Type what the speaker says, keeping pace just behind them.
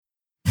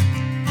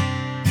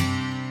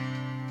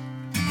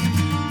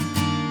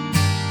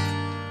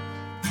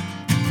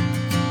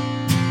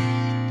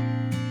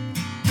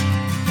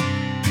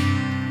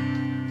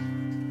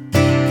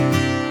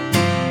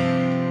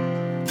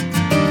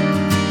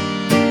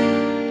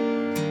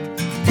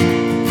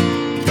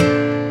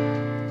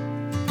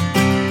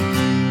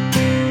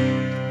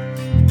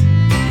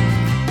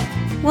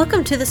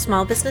Welcome to the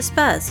Small Business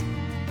Buzz.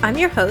 I'm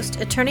your host,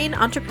 attorney and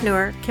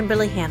entrepreneur,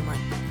 Kimberly Hanlon.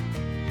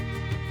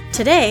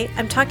 Today,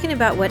 I'm talking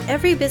about what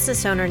every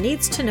business owner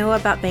needs to know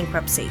about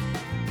bankruptcy.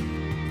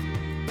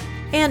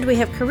 And we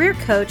have career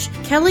coach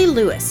Kelly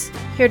Lewis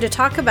here to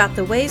talk about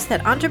the ways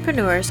that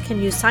entrepreneurs can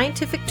use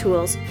scientific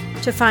tools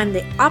to find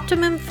the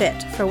optimum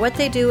fit for what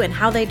they do and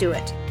how they do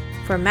it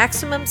for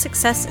maximum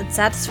success and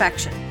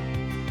satisfaction.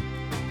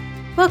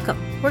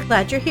 Welcome. We're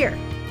glad you're here.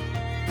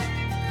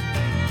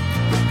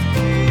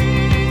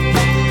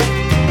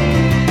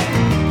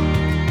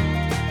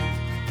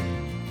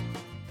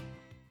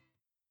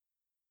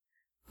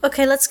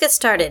 Okay, let's get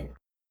started.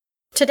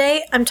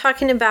 Today, I'm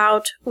talking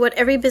about what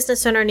every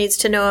business owner needs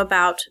to know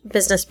about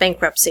business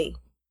bankruptcy.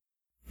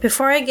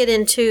 Before I get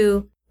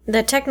into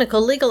the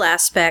technical legal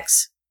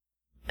aspects,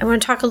 I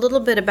want to talk a little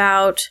bit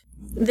about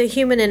the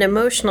human and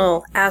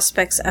emotional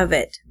aspects of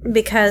it,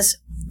 because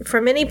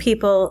for many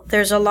people,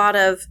 there's a lot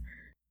of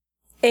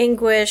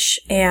anguish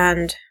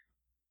and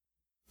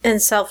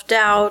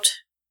self-doubt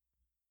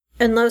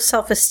and low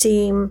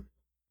self-esteem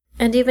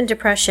and even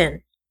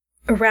depression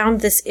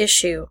around this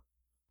issue.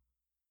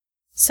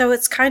 So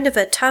it's kind of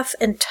a tough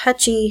and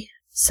touchy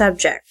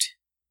subject.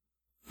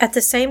 At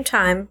the same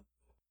time,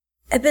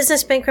 a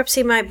business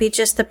bankruptcy might be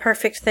just the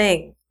perfect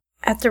thing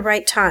at the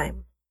right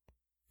time.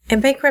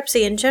 And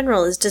bankruptcy in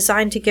general is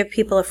designed to give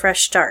people a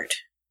fresh start.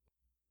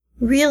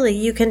 Really,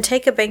 you can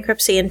take a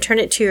bankruptcy and turn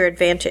it to your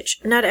advantage.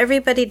 Not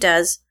everybody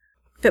does,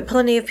 but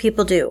plenty of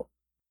people do.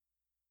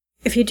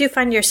 If you do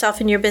find yourself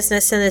in your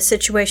business in a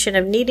situation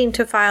of needing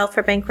to file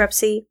for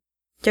bankruptcy,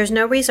 there's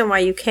no reason why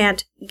you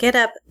can't get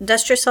up,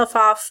 dust yourself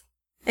off,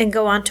 and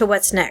go on to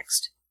what's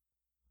next.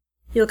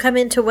 You'll come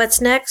into what's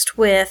next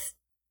with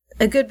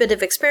a good bit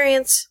of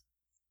experience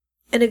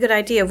and a good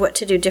idea of what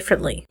to do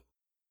differently.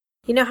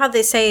 You know how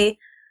they say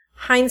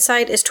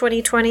hindsight is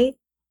 20/20?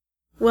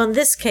 Well, in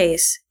this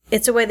case,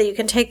 it's a way that you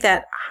can take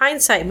that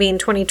hindsight being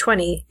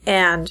 20/20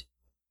 and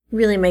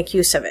really make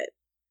use of it.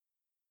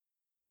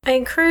 I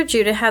encourage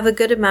you to have a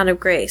good amount of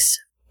grace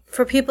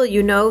for people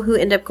you know who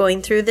end up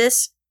going through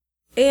this,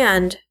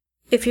 and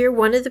if you're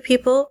one of the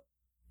people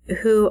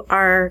who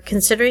are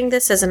considering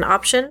this as an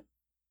option,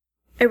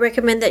 I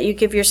recommend that you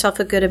give yourself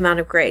a good amount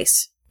of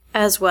grace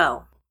as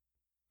well.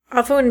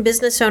 Often when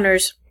business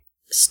owners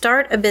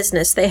start a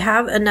business, they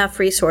have enough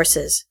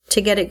resources to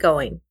get it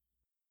going.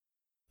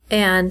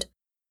 And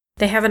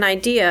they have an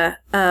idea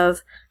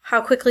of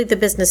how quickly the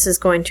business is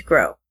going to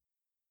grow.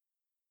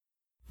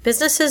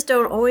 Businesses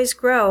don't always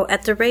grow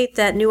at the rate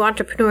that new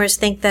entrepreneurs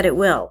think that it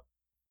will.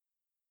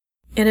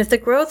 And if the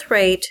growth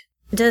rate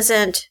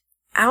doesn't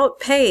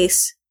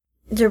outpace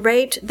the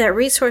rate that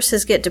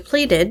resources get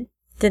depleted,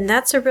 then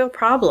that's a real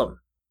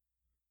problem.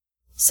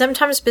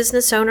 Sometimes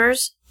business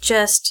owners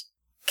just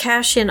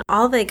cash in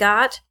all they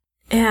got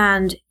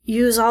and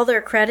use all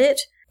their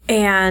credit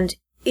and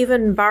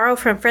even borrow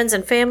from friends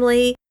and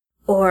family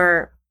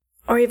or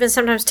even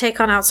sometimes take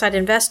on outside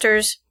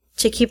investors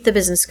to keep the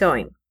business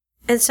going.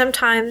 And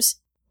sometimes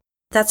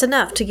that's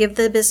enough to give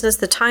the business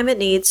the time it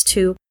needs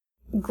to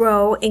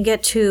grow and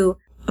get to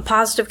a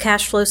positive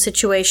cash flow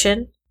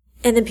situation.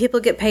 And then people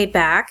get paid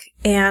back,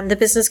 and the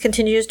business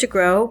continues to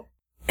grow.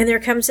 And there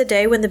comes a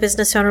day when the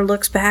business owner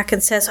looks back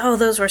and says, oh,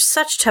 those were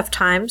such tough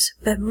times,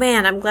 but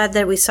man, I'm glad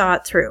that we saw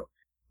it through.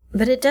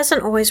 But it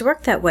doesn't always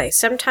work that way.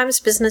 Sometimes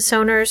business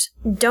owners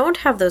don't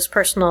have those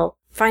personal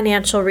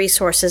financial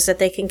resources that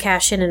they can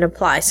cash in and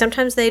apply.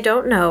 Sometimes they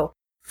don't know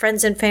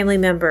friends and family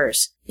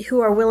members who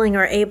are willing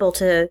or able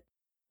to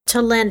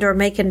lend or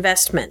make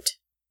investment.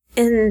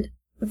 And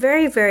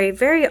very, very,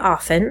 very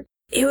often,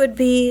 it would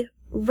be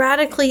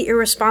radically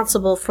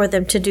irresponsible for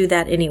them to do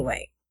that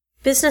anyway.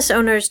 Business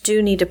owners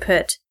do need to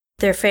put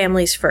their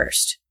families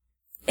first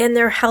and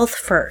their health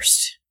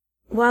first.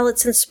 While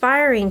it's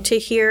inspiring to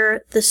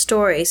hear the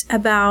stories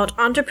about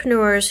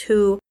entrepreneurs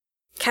who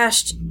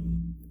cashed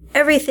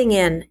everything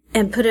in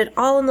and put it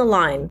all on the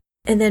line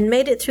and then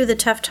made it through the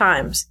tough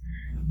times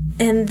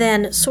and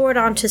then soared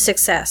on to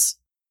success,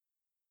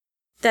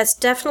 that's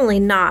definitely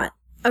not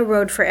a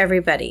road for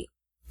everybody.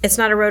 It's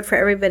not a road for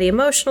everybody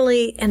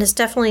emotionally, and it's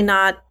definitely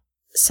not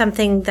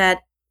something that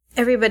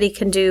everybody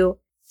can do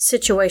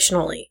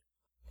situationally.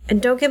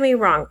 And don't get me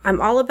wrong, I'm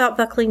all about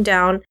buckling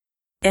down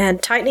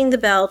and tightening the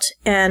belt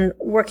and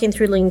working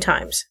through lean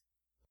times.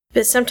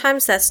 But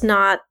sometimes that's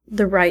not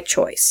the right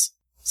choice.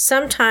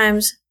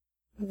 Sometimes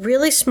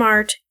really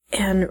smart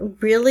and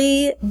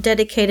really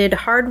dedicated,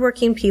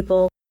 hardworking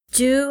people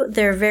do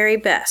their very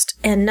best,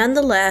 and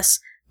nonetheless,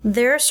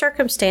 their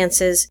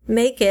circumstances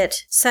make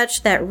it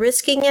such that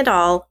risking it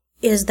all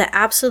is the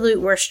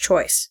absolute worst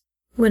choice.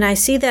 When I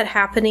see that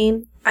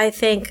happening, I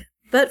think,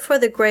 but for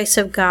the grace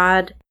of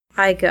God,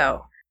 I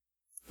go.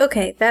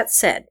 Okay, that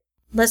said,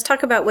 let's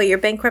talk about what your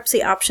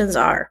bankruptcy options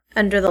are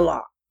under the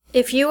law.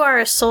 If you are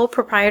a sole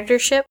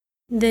proprietorship,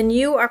 then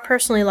you are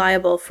personally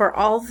liable for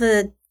all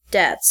the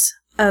debts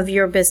of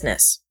your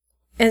business.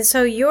 And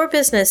so your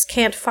business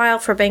can't file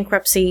for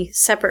bankruptcy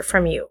separate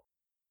from you.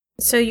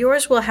 So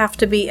yours will have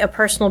to be a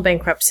personal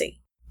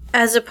bankruptcy,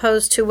 as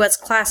opposed to what's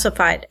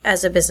classified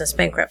as a business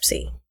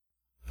bankruptcy.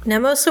 Now,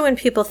 mostly when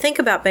people think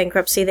about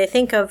bankruptcy, they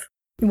think of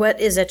what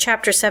is a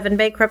Chapter 7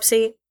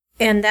 bankruptcy,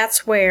 and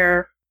that's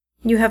where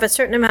you have a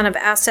certain amount of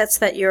assets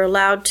that you're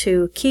allowed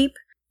to keep,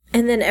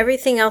 and then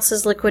everything else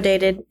is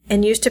liquidated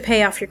and used to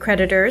pay off your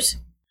creditors.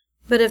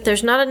 But if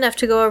there's not enough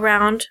to go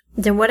around,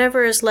 then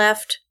whatever is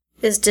left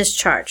is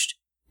discharged.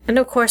 And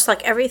of course,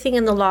 like everything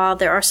in the law,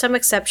 there are some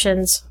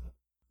exceptions.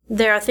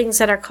 There are things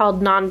that are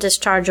called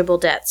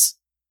non-dischargeable debts,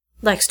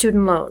 like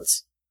student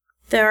loans.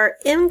 There are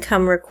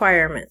income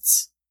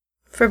requirements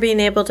for being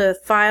able to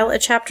file a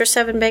Chapter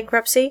 7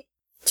 bankruptcy,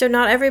 so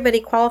not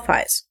everybody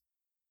qualifies.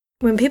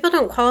 When people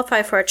don't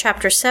qualify for a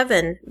Chapter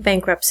 7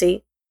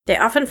 bankruptcy, they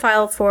often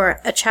file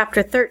for a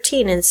Chapter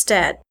 13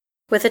 instead.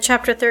 With a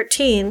Chapter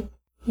 13,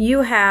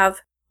 you have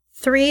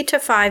 3 to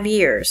 5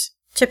 years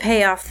to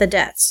pay off the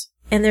debts.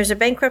 And there's a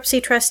bankruptcy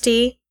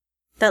trustee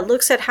that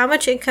looks at how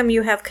much income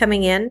you have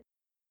coming in,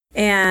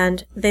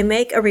 and they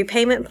make a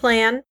repayment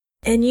plan,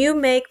 and you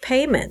make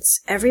payments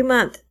every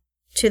month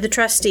to the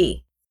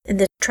trustee. And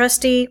the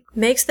trustee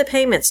makes the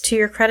payments to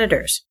your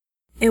creditors.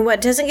 And what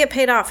doesn't get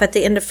paid off at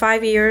the end of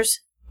 5 years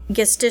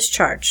gets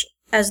discharged,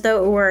 as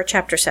though it were a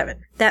Chapter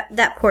 7.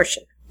 That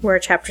portion were a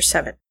Chapter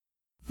 7.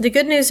 The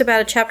good news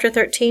about a Chapter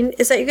 13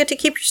 is that you get to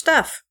keep your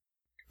stuff.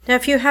 Now,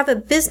 if you have a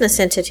business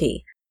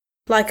entity,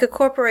 like a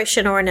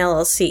corporation or an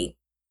LLC,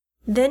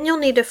 then you'll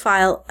need to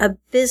file a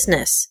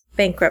business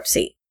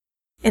bankruptcy.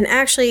 And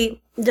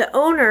actually, the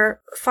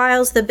owner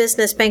files the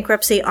business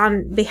bankruptcy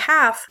on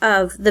behalf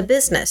of the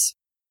business.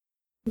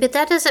 But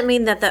that doesn't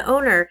mean that the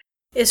owner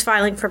is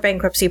filing for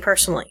bankruptcy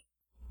personally.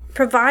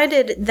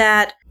 Provided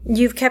that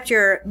you've kept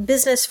your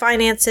business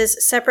finances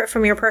separate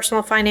from your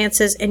personal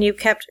finances and you've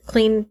kept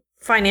clean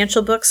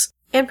financial books,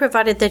 and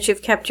provided that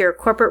you've kept your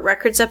corporate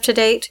records up to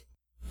date,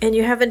 and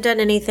you haven't done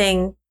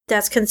anything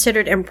that's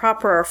considered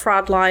improper or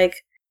fraud-like,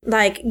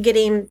 like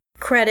getting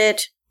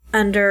credit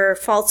under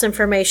false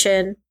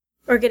information,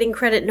 or getting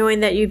credit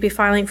knowing that you'd be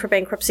filing for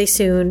bankruptcy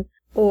soon,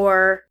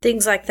 or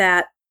things like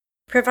that.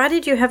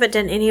 Provided you haven't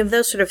done any of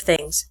those sort of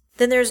things,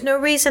 then there's no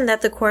reason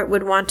that the court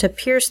would want to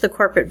pierce the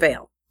corporate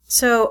veil.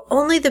 So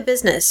only the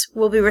business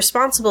will be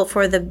responsible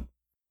for the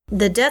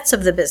debts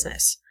of the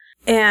business,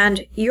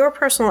 and your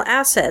personal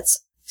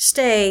assets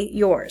stay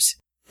yours.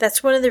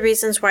 That's one of the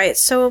reasons why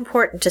it's so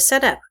important to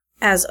set up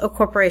as a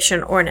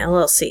corporation or an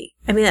LLC.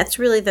 I mean, that's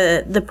really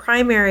the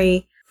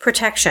primary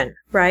protection,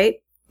 right?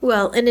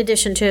 Well, in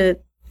addition to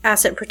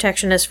asset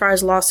protection as far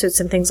as lawsuits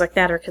and things like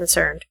that are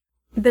concerned.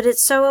 But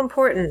it's so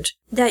important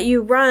that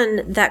you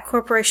run that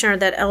corporation or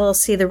that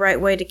LLC the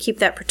right way to keep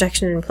that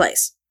protection in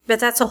place. But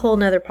that's a whole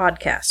nother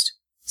podcast.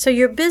 So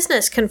your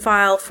business can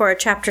file for a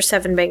Chapter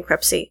 7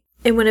 bankruptcy.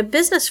 And when a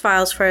business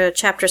files for a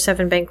Chapter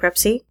 7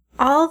 bankruptcy,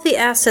 all the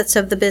assets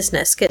of the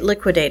business get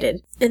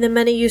liquidated and the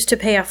money used to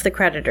pay off the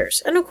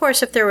creditors. And of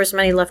course, if there was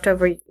money left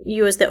over,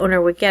 you as the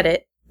owner would get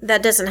it.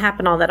 That doesn't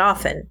happen all that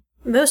often.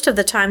 Most of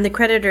the time, the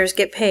creditors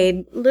get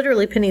paid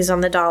literally pennies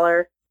on the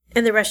dollar,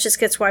 and the rest just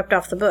gets wiped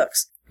off the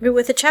books. But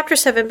with a Chapter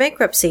 7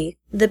 bankruptcy,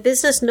 the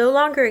business no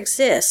longer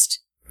exists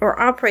or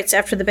operates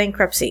after the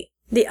bankruptcy.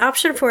 The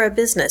option for a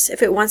business,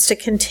 if it wants to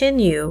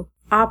continue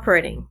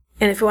operating,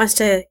 and if it wants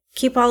to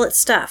keep all its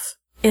stuff,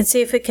 and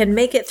see if it can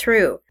make it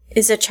through,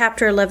 is a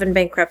Chapter 11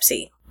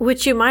 bankruptcy,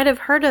 which you might have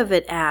heard of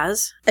it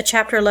as a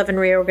Chapter 11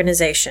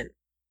 reorganization.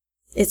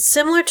 It's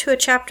similar to a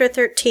Chapter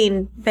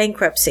 13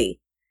 bankruptcy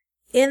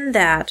in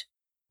that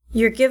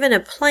you're given a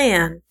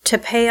plan to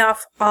pay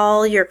off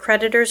all your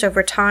creditors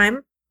over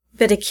time,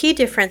 but a key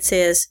difference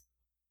is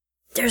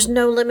there's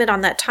no limit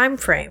on that time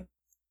frame.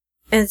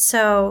 And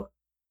so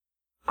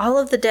all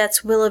of the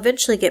debts will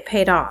eventually get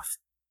paid off.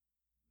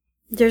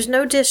 There's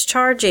no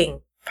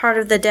discharging part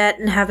of the debt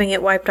and having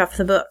it wiped off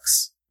the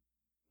books.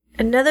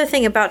 Another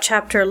thing about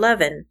Chapter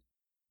 11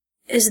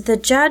 is the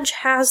judge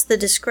has the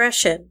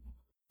discretion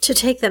to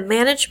take the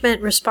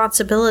management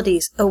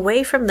responsibilities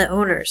away from the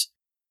owners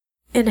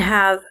and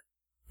have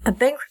a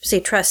bankruptcy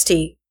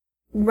trustee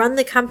run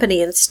the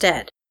company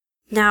instead.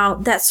 Now,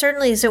 that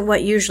certainly isn't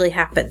what usually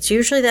happens.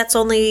 Usually that's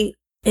only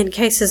in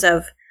cases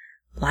of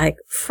like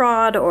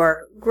fraud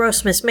or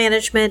gross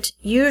mismanagement.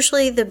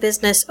 Usually the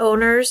business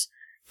owners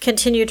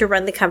continue to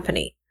run the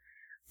company.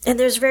 And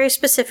there's very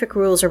specific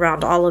rules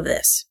around all of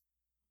this.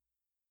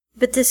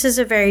 But this is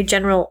a very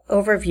general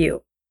overview.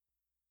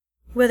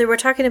 Whether we're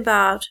talking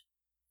about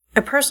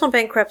a personal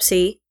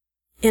bankruptcy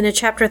in a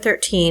Chapter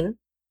 13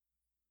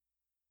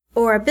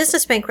 or a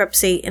business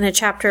bankruptcy in a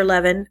Chapter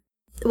 11,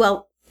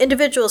 well,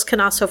 individuals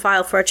can also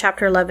file for a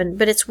Chapter 11,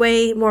 but it's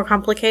way more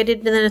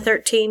complicated than a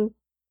 13,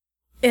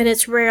 and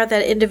it's rare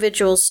that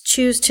individuals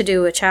choose to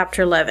do a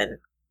Chapter 11.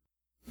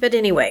 But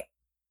anyway,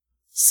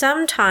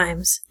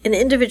 sometimes an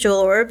individual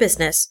or a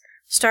business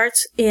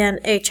starts in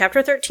a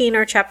Chapter 13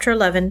 or Chapter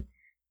 11,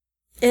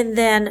 and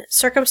then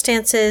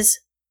circumstances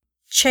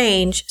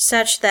change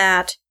such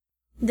that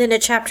then a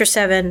Chapter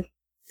 7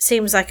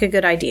 seems like a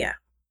good idea.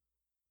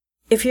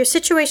 If your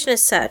situation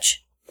is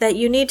such that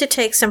you need to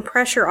take some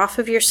pressure off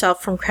of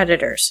yourself from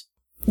creditors,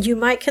 you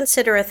might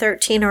consider a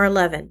 13 or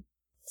 11.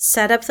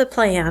 Set up the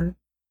plan,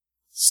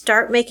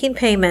 start making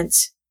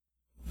payments,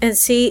 and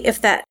see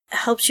if that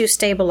helps you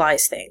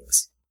stabilize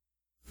things.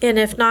 And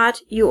if not,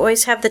 you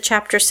always have the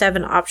Chapter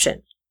 7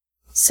 option.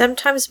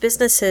 Sometimes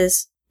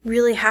businesses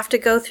really have to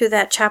go through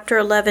that Chapter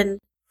 11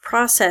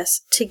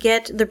 process to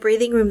get the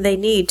breathing room they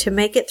need to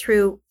make it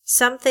through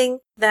something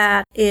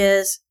that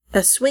is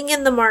a swing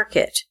in the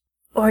market,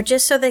 or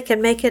just so they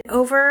can make it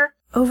over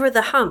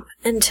the hump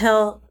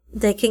until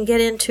they can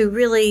get into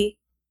really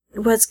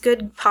what's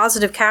good,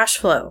 positive cash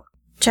flow.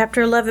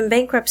 Chapter 11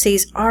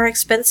 bankruptcies are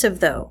expensive,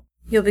 though.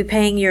 You'll be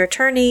paying your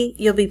attorney,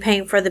 you'll be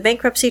paying for the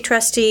bankruptcy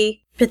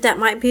trustee, but that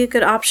might be a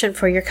good option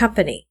for your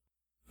company.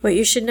 What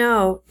you should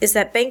know is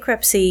that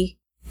bankruptcy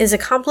is a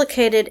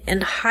complicated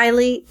and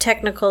highly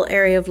technical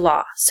area of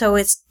law, so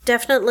it's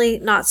definitely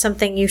not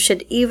something you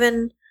should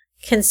even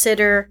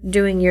consider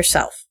doing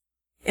yourself.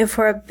 And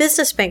for a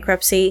business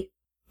bankruptcy,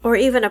 or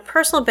even a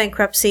personal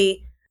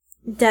bankruptcy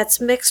that's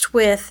mixed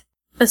with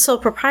a sole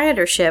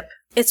proprietorship,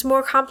 it's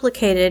more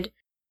complicated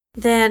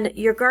than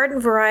your garden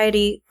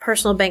variety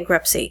personal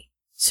bankruptcy.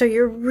 So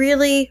you're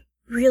really,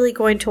 really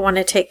going to want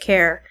to take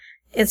care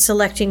in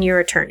selecting your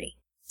attorney.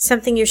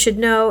 Something you should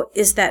know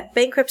is that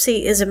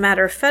bankruptcy is a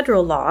matter of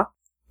federal law,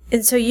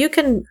 and so you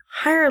can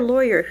hire a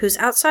lawyer who's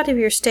outside of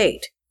your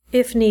state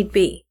if need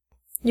be.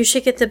 You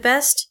should get the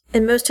best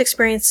and most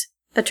experienced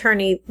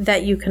attorney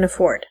that you can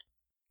afford.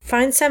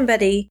 Find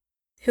somebody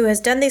who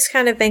has done these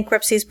kind of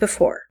bankruptcies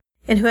before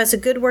and who has a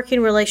good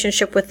working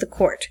relationship with the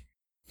court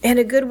and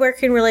a good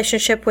working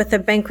relationship with the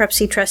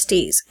bankruptcy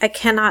trustees. I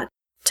cannot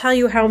tell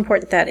you how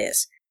important that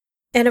is.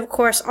 And of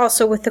course,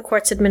 also with the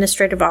court's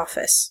administrative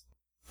office.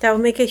 That will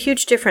make a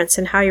huge difference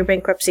in how your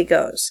bankruptcy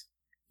goes.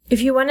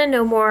 If you want to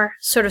know more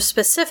sort of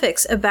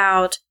specifics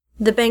about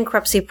the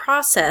bankruptcy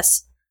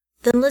process,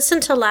 then listen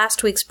to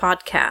last week's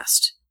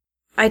podcast.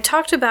 I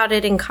talked about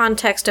it in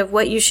context of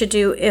what you should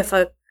do if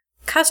a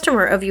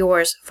customer of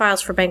yours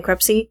files for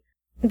bankruptcy,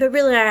 but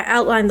really I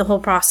outlined the whole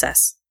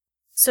process.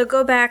 So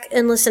go back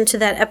and listen to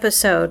that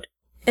episode,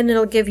 and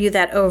it'll give you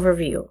that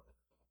overview.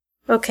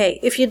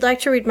 Okay, if you'd like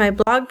to read my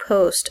blog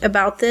post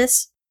about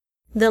this,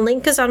 the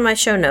link is on my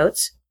show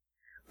notes,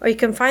 or you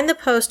can find the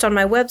post on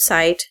my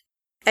website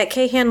at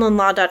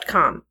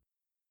khanlonlaw.com.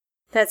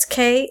 That's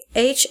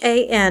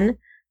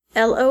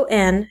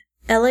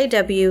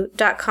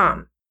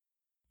KHANLONLAW.com.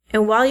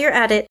 And while you're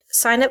at it,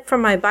 sign up for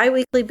my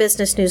bi-weekly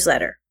business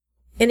newsletter.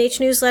 In each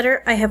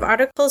newsletter, I have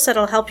articles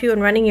that'll help you in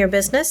running your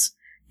business,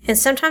 and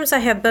sometimes I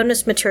have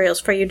bonus materials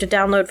for you to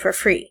download for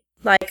free,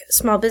 like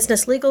small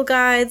business legal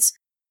guides,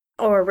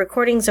 or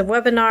recordings of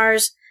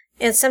webinars,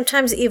 and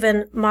sometimes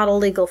even model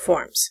legal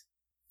forms.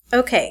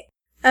 Okay,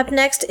 up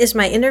next is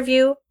my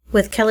interview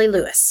with Kelly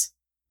Lewis.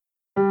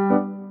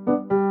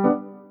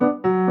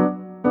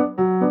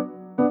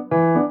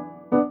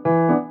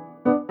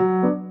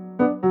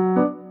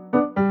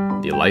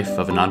 The life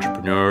of an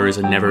entrepreneur is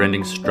a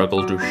never-ending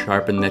struggle to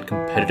sharpen that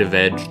competitive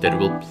edge that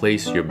will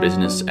place your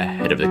business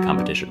ahead of the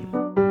competition.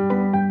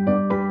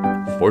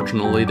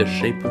 Fortunately, the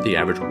shape of the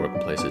average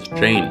workplace has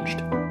changed.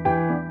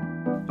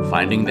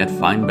 Finding that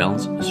fine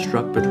balance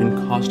struck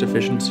between cost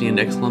efficiency and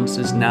excellence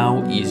is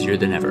now easier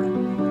than ever.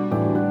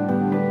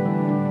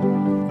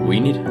 We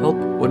need help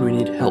when we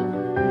need help,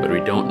 but we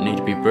don't need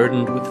to be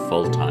burdened with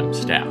full-time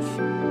staff.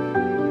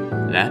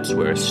 That's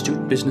where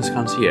Astute Business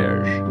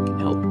Concierge can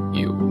help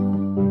you.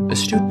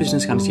 Astute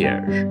Business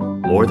Concierge.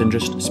 More than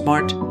just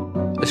smart,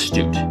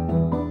 astute.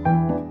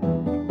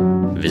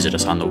 Visit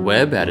us on the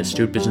web at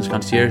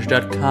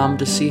astutebusinessconcierge.com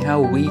to see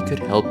how we could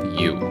help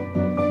you.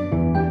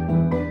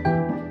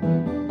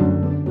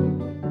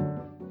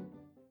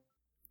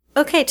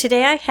 Okay,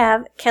 today I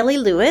have Kelly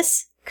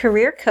Lewis,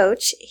 career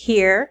coach,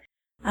 here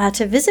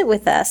to visit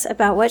with us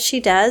about what she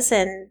does,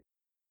 and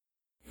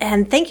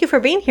thank you for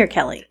being here,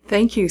 Kelly.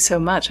 Thank you so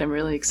much. I'm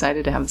really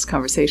excited to have this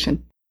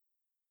conversation.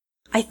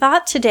 I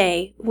thought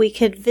today we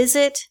could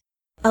visit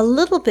a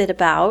little bit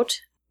about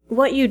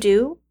what you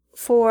do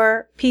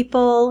for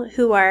people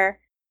who are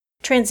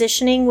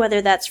transitioning,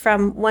 whether that's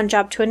from one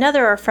job to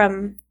another or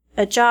from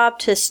a job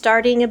to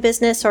starting a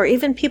business, or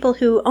even people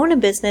who own a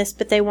business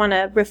but they want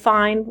to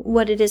refine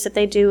what it is that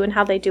they do and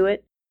how they do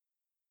it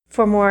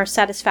for more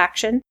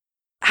satisfaction.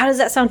 How does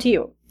that sound to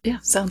you? Yeah,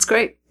 sounds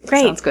great.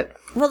 Great. Sounds good.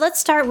 Well, let's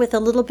start with a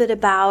little bit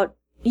about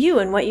you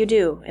and what you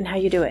do and how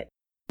you do it.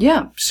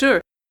 Yeah,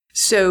 sure.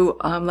 So,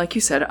 like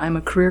you said, I'm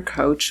a career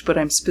coach, but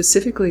I'm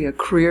specifically a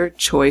career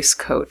choice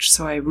coach.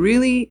 So I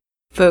really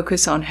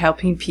focus on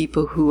helping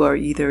people who are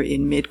either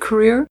in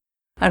mid-career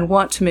and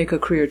want to make a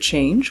career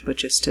change, but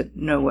just to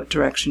know what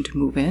direction to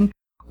move in,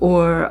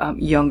 or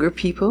younger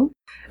people,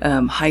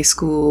 high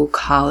school,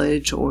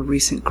 college, or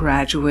recent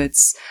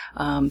graduates.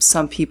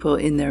 Some people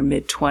in their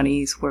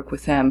mid-20s work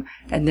with them,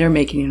 and they're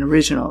making an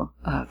original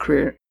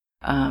career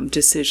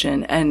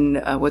decision.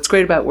 And what's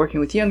great about working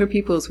with younger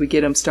people is we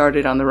get them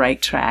started on the right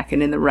track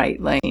and in the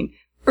right lane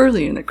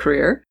early in the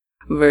career,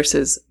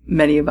 versus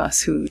many of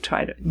us who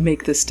try to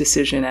make this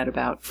decision at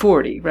about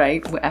 40,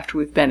 right? After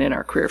we've been in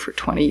our career for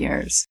 20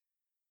 years.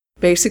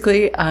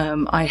 Basically,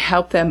 I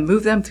help them,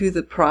 move them through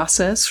the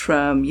process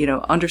from,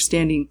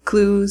 understanding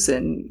clues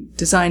and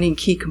designing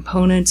key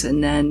components,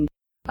 and then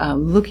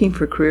looking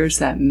for careers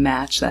that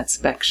match that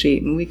spec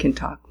sheet. And we can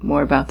talk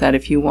more about that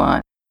if you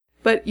want.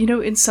 But,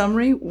 in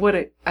summary,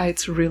 what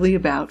it's really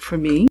about for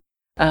me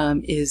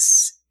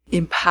is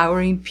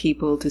empowering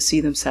people to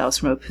see themselves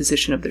from a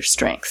position of their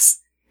strengths.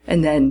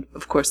 And then,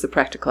 of course, the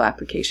practical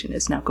application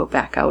is now go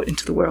back out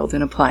into the world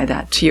and apply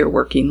that to your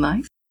working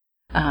life.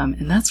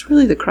 And that's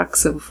really the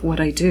crux of what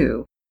I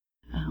do.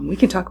 We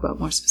can talk about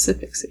more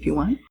specifics if you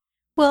want.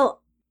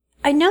 Well,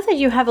 I know that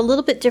you have a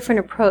little bit different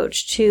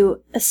approach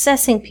to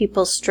assessing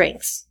people's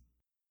strengths.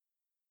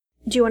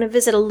 Do you want to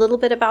visit a little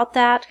bit about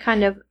that,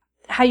 kind of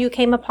how you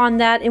came upon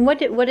that, and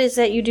what is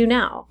that you do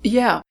now?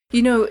 Yeah.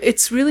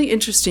 It's really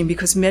interesting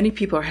because many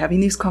people are having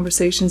these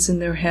conversations in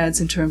their heads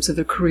in terms of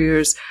their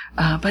careers.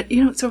 But,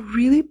 it's a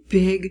really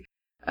big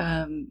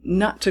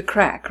nut to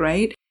crack,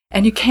 right?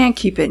 And you can't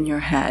keep it in your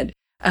head.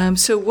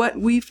 So what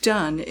we've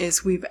done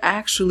is we've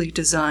actually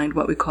designed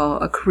what we call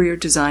a career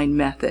design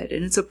method.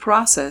 And it's a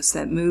process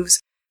that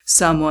moves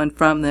someone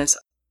from this,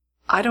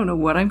 I don't know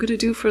what I'm going to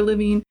do for a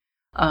living,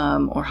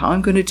 or how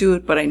I'm going to do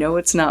it, but I know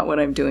it's not what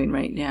I'm doing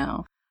right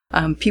now.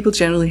 People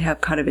generally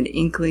have kind of an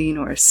inkling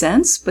or a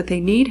sense, but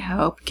they need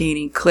help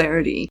gaining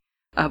clarity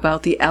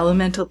about the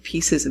elemental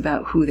pieces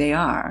about who they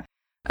are.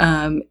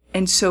 And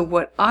so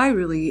what I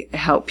really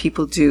help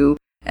people do,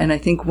 and I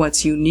think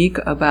what's unique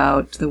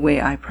about the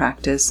way I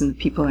practice and the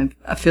people I'm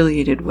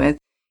affiliated with,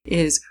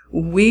 is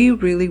we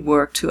really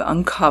work to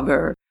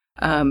uncover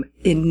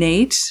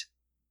innate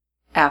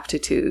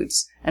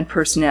aptitudes and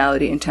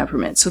personality and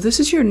temperament. So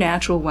this is your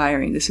natural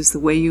wiring. This is the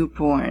way you were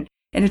born.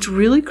 And it's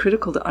really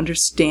critical to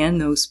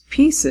understand those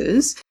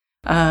pieces,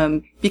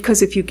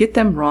 because if you get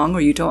them wrong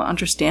or you don't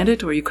understand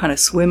it or you kind of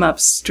swim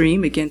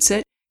upstream against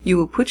it, you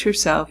will put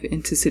yourself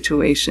into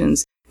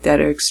situations that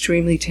are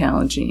extremely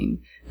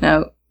challenging.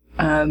 Now,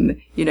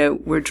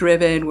 we're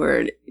driven, we're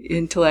an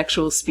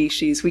intellectual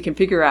species. We can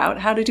figure out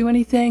how to do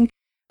anything,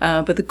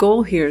 but the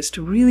goal here is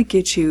to really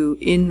get you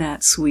in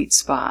that sweet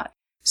spot.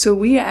 So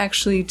we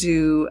actually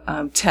do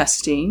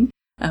testing.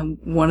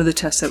 One of the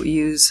tests that we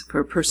use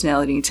for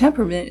personality and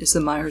temperament is the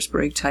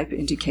Myers-Briggs type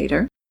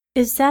indicator.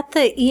 Is that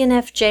the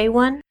ENFJ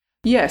one?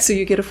 Yeah, so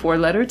you get a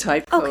 4-letter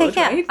type code, okay,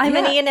 yeah. right? I'm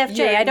an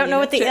ENFJ. I don't know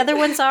what the other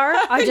ones are.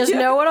 I just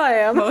know what I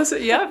am.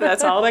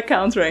 That's all that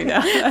counts right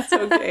now. That's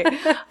okay.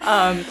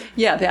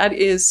 That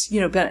is,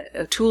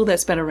 a tool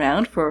that's been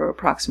around for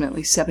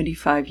approximately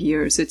 75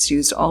 years. It's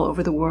used all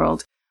over the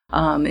world.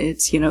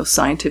 It's,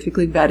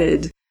 scientifically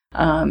vetted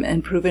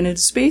and proven.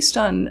 It's based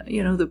on,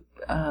 the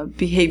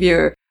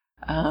behavior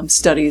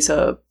studies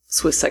of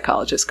Swiss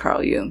psychologist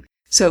Carl Jung.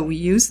 So we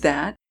use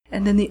that.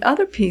 And then the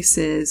other piece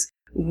is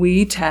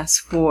we test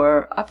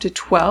for up to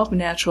 12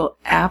 natural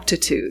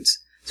aptitudes.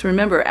 So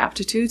remember,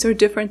 aptitudes are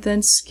different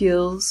than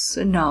skills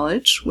and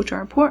knowledge, which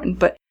are important.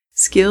 But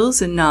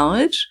skills and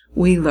knowledge,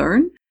 we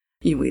learn.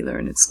 We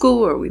learn in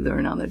school, or we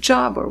learn on the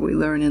job, or we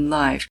learn in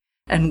life.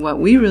 And what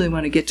we really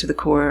want to get to the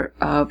core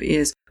of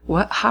is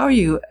how are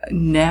you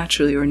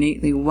naturally or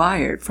innately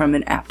wired from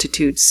an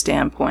aptitude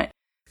standpoint?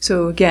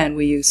 So again,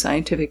 we use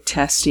scientific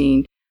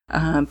testing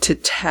to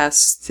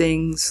test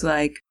things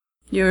like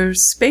your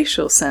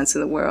spatial sense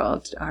of the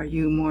world. Are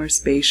you more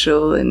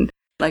spatial and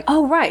like...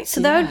 Oh, right. So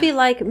that would be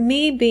like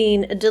me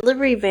being a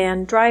delivery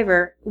van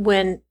driver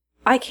when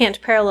I can't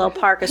parallel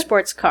park a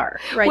sports car,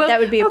 right? Well, that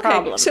would be a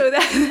problem. So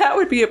that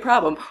would be a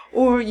problem.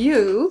 Or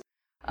you,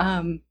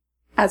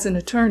 as an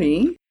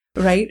attorney,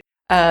 right?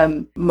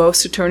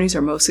 Most attorneys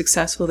are most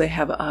successful. They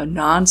have a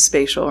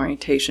non-spatial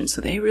orientation.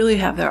 So they really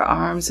have their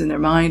arms and their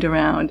mind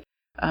around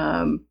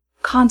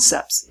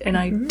concepts and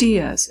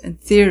ideas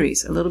and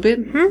theories, a little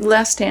bit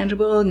less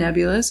tangible,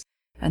 nebulous.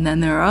 And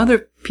then there are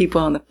other people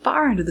on the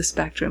far end of the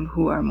spectrum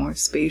who are more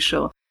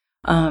spatial.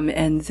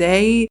 And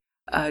they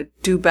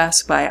do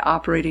best by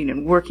operating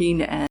and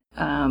working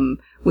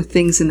with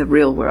things in the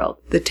real world,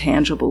 the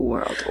tangible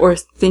world, or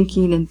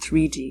thinking in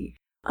 3D.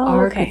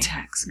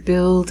 Architects,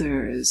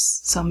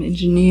 builders, some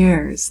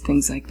engineers,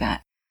 things like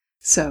that.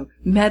 So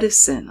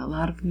medicine, a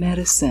lot of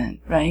medicine,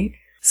 right?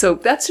 So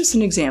that's just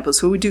an example.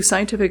 So we do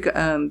scientific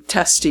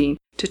testing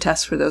to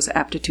test for those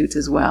aptitudes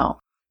as well.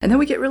 And then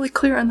we get really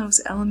clear on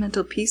those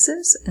elemental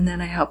pieces, and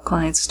then I help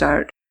clients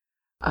start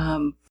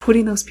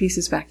putting those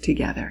pieces back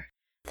together.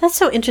 That's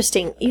so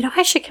interesting.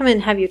 I should come in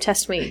and have you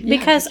test me,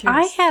 because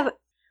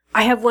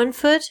I have one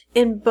foot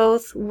in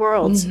both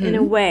worlds in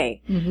a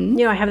way.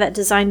 I have that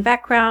design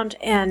background,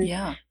 and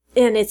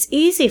it's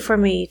easy for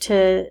me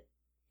to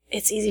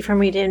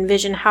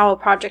envision how a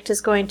project is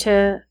going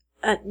to,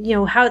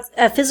 how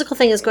a physical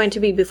thing is going to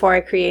be before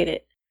I create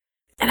it.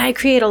 And I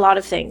create a lot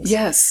of things.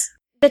 Yes.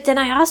 But then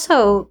I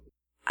also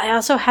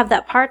have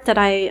that part that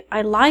I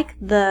like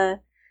the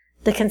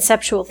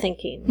conceptual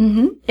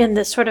thinking and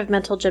the sort of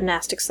mental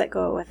gymnastics that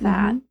go with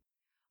that.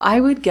 I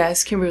would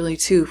guess, Kimberly,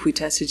 too, if we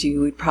tested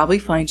you, we'd probably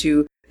find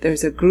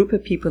there's a group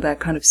of people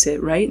that kind of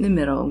sit right in the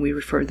middle, and we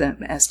refer to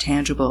them as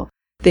tangible.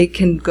 They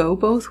can go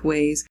both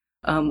ways,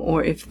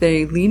 or if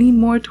they're leaning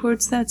more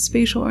towards that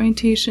spatial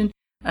orientation,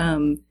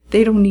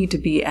 they don't need to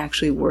be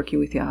actually working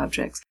with the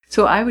objects.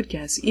 So I would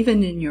guess,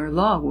 even in your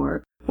law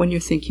work, when you're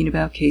thinking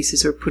about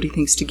cases or putting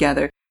things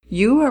together,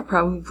 you are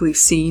probably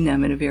seeing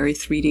them in a very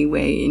 3D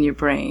way in your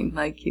brain.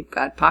 Like you've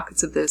got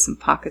pockets of this and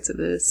pockets of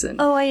this.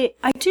 And I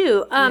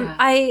do.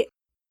 I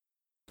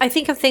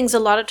think of things a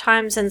lot of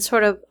times in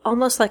sort of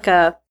almost like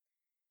a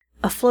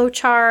flow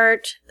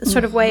chart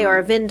sort of way, or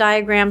a Venn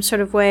diagram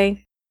sort of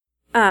way.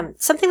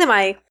 Something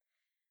that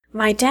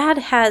my dad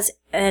has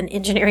an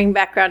engineering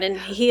background, and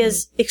he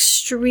is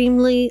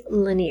extremely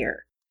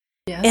linear.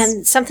 Yes.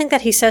 And something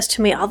that he says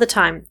to me all the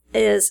time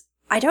is,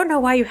 I don't know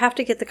why you have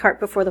to get the cart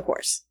before the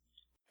horse.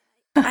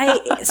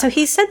 So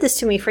he said this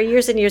to me for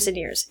years and years and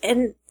years.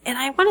 And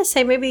I want to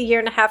say maybe a year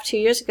and a half, 2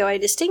 years ago, I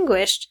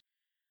distinguished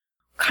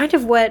kind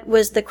of what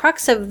was the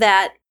crux of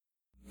that.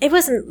 It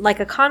wasn't like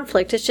a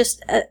conflict. It's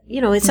just,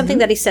 it's something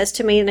that he says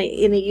to me, and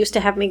he used to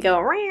have me go,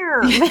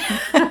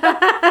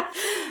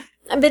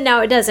 but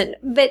now it doesn't.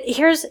 But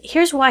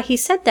here's why he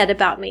said that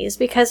about me, is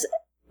because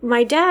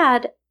my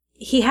dad,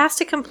 he has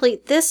to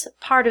complete this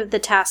part of the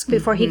task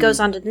before he goes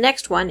on to the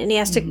next one, and he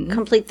has to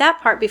complete that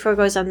part before he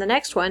goes on to the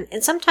next one.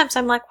 And sometimes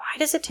I'm like, why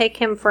does it take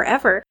him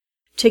forever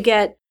to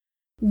get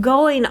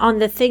going on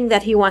the thing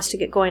that he wants to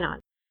get going on?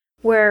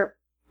 Where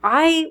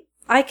I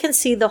can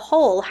see the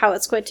whole, how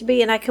it's going to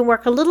be, and I can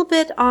work a little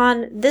bit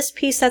on this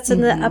piece that's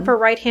in the upper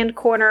right-hand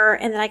corner,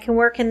 and then I can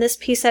work in this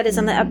piece that is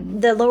in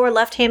the lower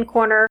left-hand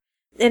corner,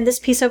 and this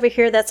piece over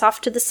here that's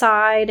off to the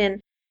side, and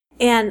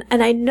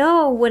I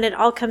know when it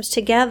all comes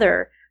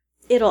together,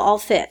 it'll all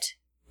fit.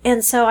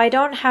 And so I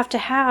don't have to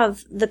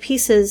have the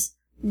pieces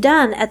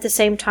done at the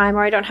same time,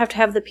 or I don't have to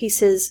have the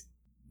pieces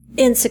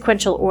in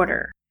sequential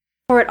order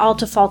for it all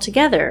to fall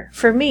together.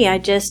 For me,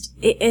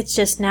 it's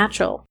just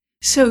natural.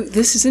 So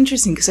this is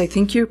interesting, because I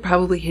think you're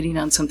probably hitting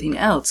on something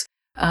else.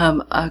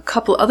 A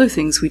couple other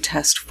things we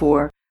test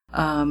for,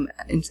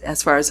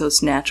 as far as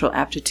those natural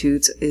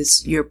aptitudes,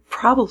 is your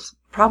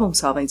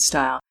problem-solving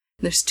style.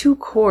 There's two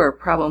core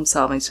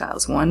problem-solving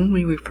styles. One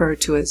we refer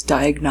to as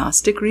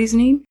diagnostic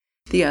reasoning.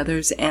 The other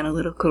is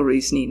analytical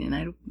reasoning. And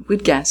I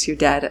would guess your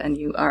dad and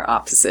you are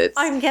opposites.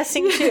 I'm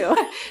guessing too.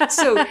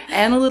 So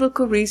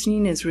analytical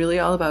reasoning is really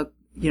all about,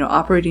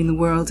 operating the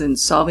world and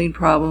solving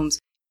problems,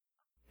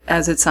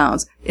 as it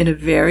sounds, in a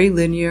very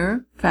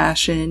linear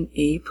fashion.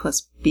 A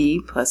plus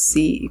B plus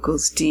C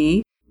equals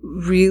D.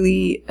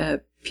 Really,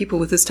 people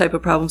with this type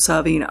of problem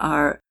solving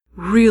are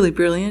really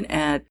brilliant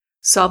at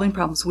solving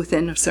problems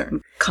within a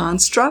certain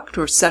construct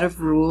or set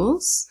of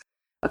rules.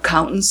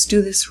 Accountants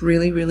do this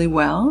really, really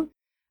well.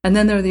 And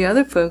then there are the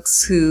other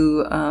folks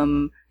who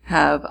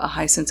have a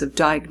high sense of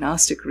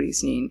diagnostic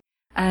reasoning.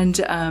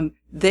 And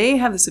they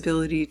have this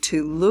ability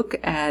to look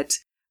at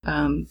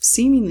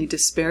seemingly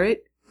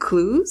disparate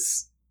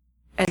clues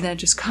and then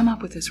just come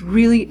up with this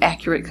really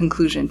accurate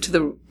conclusion. To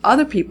the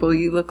other people,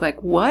 you look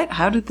like, what?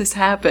 How did this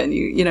happen?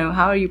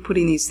 How are you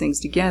putting these things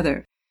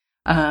together?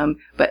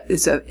 But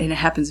it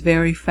happens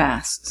very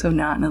fast, so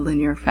not in a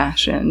linear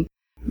fashion.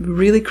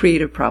 Really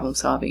creative problem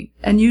solving,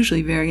 and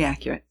usually very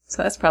accurate.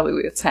 So that's probably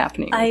what's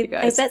happening with you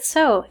guys. I bet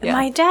so. Yeah.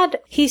 My dad,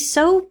 he's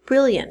so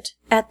brilliant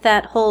at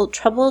that whole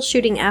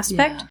troubleshooting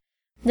aspect. Yeah.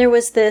 There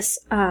was this,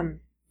 and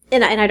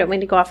I don't mean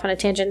to go off on a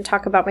tangent and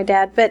talk about my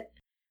dad, but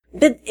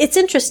it's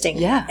interesting.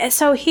 Yeah.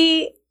 So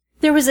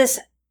there was this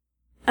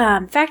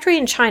factory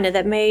in China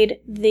that made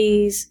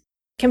these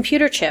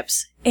computer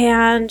chips,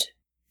 and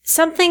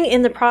something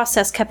in the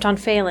process kept on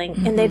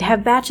failing, and they'd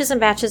have batches and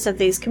batches of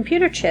these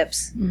computer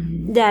chips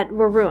that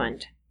were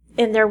ruined.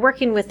 And they're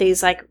working with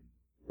these like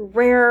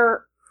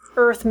rare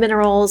earth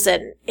minerals,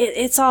 and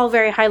it's all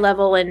very high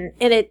level, and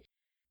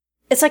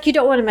it's like you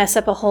don't want to mess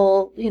up a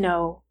whole,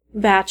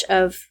 batch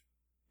of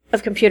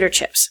computer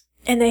chips.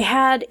 And they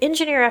had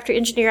engineer after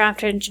engineer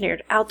after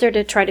engineer out there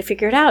to try to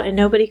figure it out, and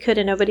nobody could.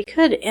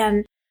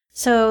 And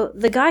so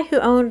the guy who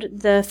owned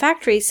the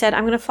factory said,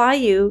 I'm going to fly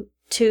you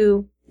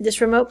to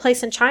this remote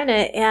place in China,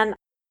 and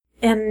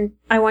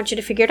I want you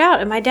to figure it out.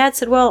 And my dad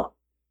said, well,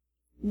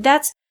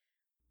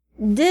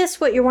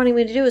 what you're wanting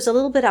me to do is a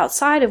little bit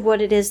outside of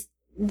what it is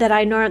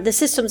that the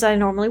systems that I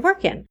normally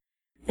work in.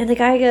 And the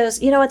guy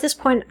goes, at this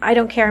point, I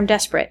don't care, I'm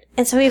desperate.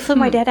 And so he flew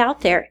my dad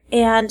out there,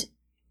 and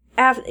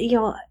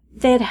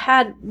they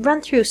had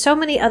run through so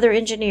many other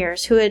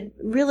engineers who had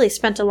really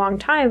spent a long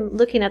time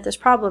looking at this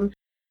problem.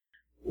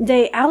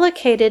 They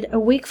allocated a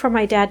week for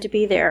my dad to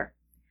be there.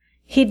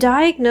 He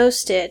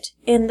diagnosed it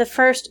in the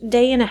first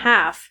day and a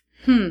half.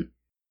 And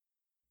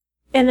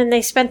then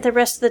they spent the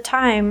rest of the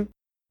time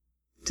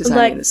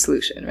designing the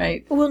solution,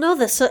 right? Well, no,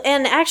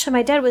 and actually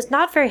my dad was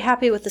not very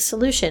happy with the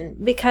solution,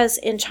 because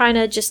in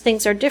China, just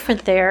things are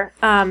different there.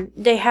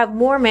 They have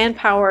more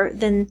manpower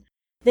than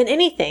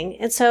anything.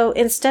 And so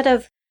instead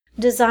of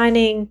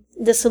designing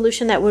the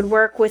solution that would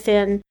work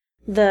within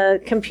the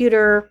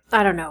computer,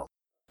 I don't know.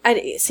 I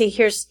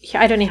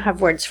don't even have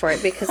words for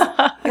it, because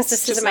I guess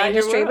this isn't my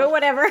industry, but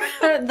whatever.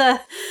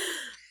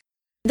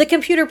 the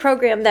computer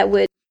program that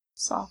would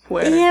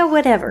software. Yeah,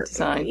 whatever.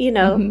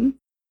 Design.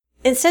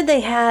 Instead, they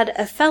had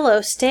a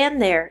fellow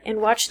stand there and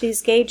watch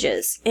these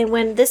gauges. And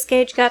when this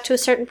gauge got to a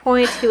certain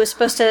point, he was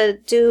supposed to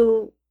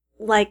do,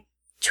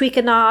 tweak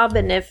a knob.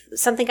 And if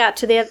something got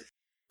to the,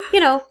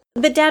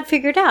 But Dad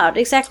figured out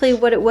exactly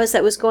what it was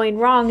that was going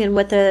wrong and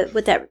what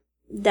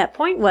that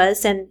point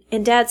was. And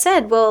Dad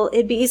said, well,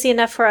 it'd be easy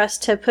enough for us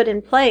to put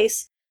in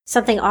place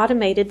something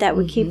automated that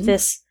would keep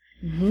this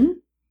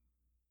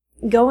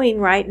going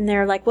right. And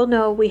they're like, well,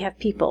 no, we have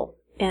people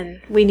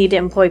and we need to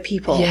employ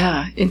people.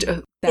 Yeah.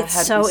 That it's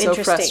had so to be so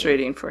interesting.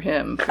 Frustrating for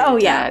him.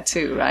 Yeah.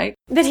 Too, right?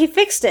 But he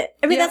fixed it.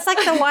 I mean, that's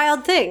like the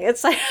wild thing.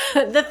 It's like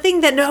the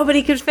thing that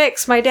nobody could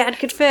fix, my dad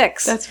could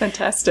fix. That's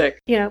fantastic.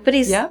 But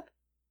he's... Yep.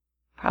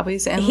 Probably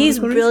his he's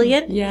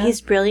brilliant. Yeah. He's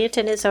brilliant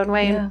in his own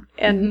way. Yeah.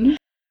 And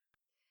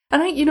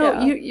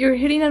you're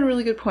hitting on a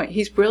really good point.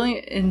 He's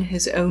brilliant in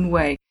his own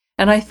way.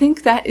 And I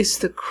think that is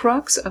the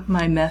crux of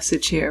my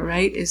message here,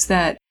 right? Is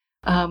that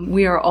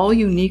we are all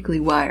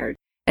uniquely wired.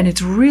 And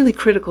it's really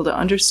critical to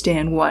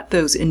understand what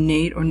those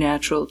innate or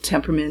natural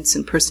temperaments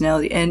and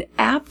personality and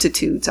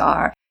aptitudes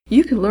are.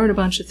 You can learn a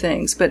bunch of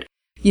things, but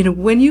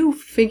when you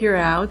figure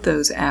out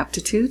those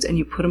aptitudes and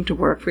you put them to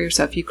work for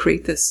yourself,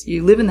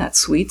 you live in that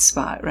sweet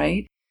spot,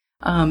 right?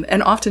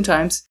 And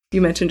oftentimes,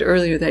 you mentioned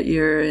earlier that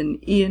you're an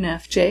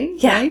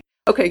ENFJ, right?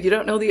 Okay, you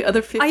don't know the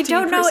other 15 I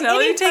don't know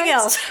anything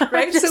else.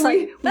 Right?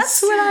 So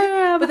that's what I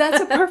am. But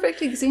that's a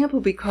perfect example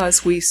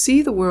because we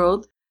see the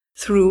world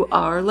through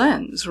our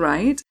lens,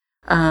 right?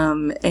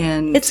 And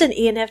it's an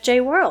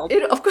ENFJ world.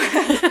 Of course,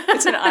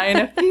 it's an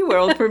INFP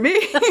world for me.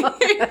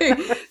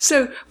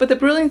 But the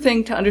brilliant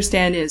thing to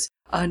understand is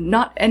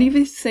not any of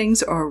these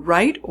things are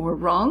right or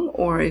wrong,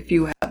 or if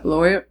you have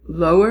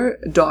lower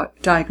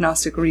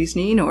diagnostic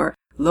reasoning or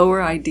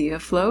lower idea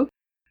flow,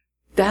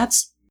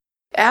 that's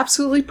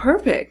absolutely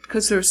perfect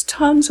because there's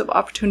tons of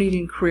opportunity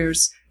in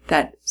careers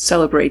that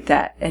celebrate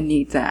that and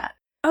need that.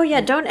 Oh,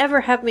 yeah. Don't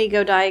ever have me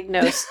go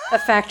diagnose a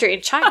factory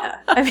in China.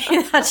 I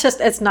mean,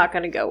 it's not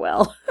going to go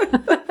well.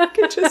 I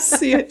can just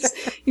see it.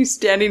 You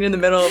standing in the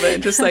middle of it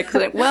and just like,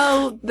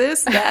 well,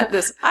 this.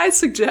 I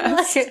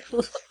suggest.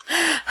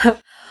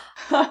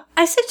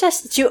 I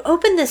suggest that you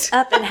open this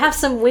up and have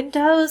some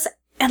windows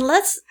and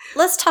let's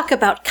talk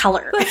about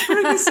color. Let's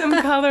bring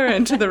some color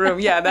into the room.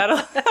 Yeah,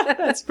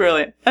 that's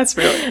brilliant. That's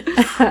brilliant.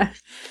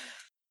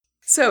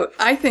 So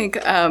I think,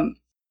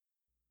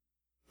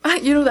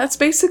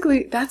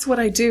 that's what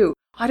I do.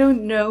 I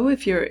don't know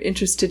if you're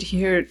interested to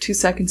hear 2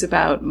 seconds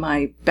about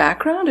my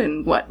background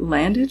and what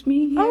landed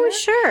me here. Oh,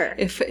 sure.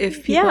 If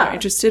people are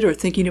interested or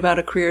thinking about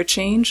a career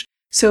change.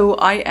 So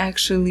I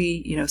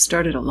actually,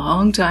 started a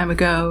long time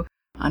ago,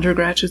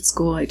 undergraduate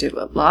school. I did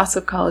what lots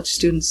of college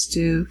students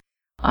do.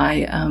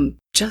 I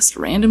just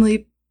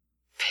randomly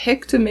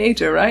picked a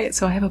major, right?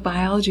 So I have a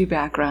biology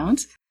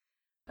background,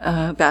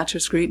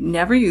 bachelor's degree,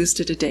 never used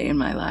it a day in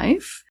my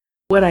life.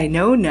 What I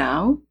know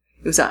now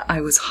I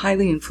was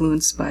highly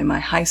influenced by my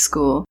high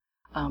school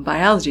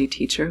biology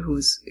teacher, who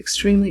was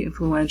extremely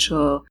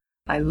influential.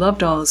 I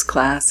loved all his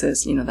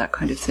classes, that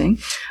kind of thing.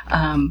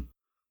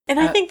 And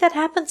I think that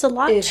happens a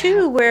lot,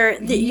 too,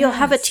 where you'll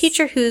have a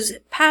teacher who's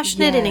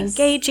passionate and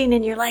engaging,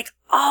 and you're like,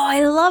 oh,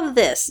 I love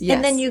this. Yes.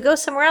 And then you go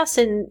somewhere else,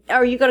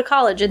 or you go to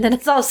college, and then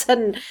it's all of a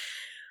sudden,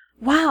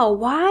 wow,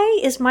 why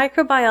is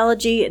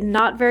microbiology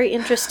not very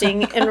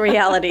interesting in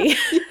reality?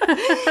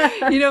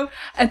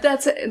 And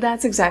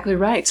that's exactly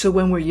right. So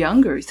when we're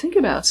younger, think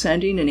about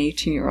sending an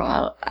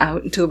 18-year-old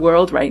out into the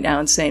world right now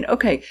and saying,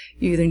 okay,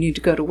 you either need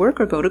to go to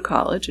work or go to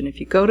college. And if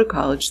you go to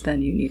college,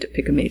 then you need to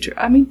pick a major.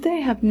 I mean,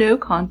 they have no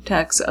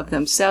context of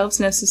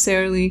themselves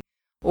necessarily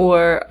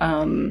or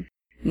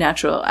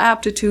natural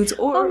aptitudes.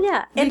 Or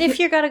and if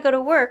you're going to go to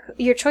work,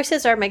 your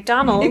choices are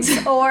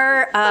McDonald's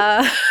or...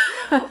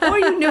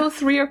 or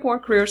 3 or 4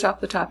 careers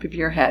off the top of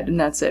your head, and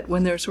that's it,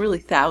 when there's really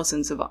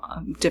thousands of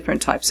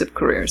different types of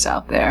careers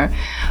out there.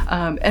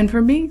 And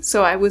for me,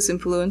 so I was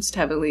influenced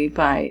heavily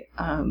by,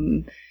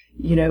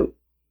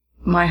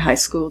 my high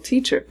school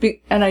teacher.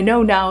 And I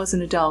know now as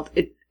an adult,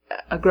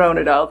 a grown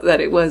adult, that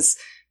it was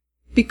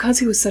because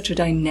he was such a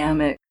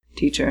dynamic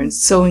teacher and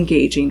so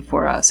engaging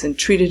for us and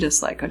treated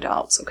us like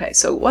adults. Okay,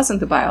 so it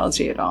wasn't the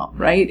biology at all,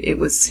 right? It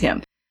was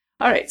him.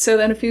 All right, so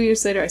then a few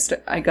years later,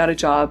 I got a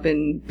job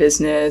in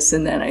business,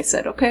 and then I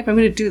said, okay, if I'm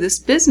going to do this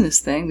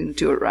business thing, I'm going to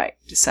do it right.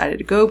 Decided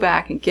to go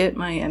back and get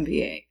my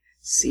MBA.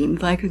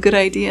 Seemed like a good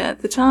idea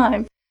at the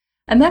time.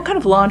 And that kind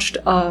of launched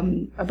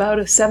about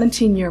a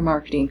 17-year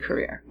marketing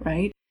career,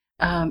 right?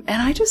 And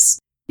I just,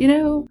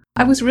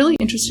 I was really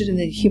interested in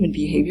the human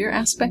behavior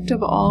aspect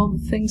of all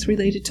things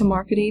related to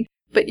marketing.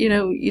 But,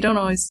 you don't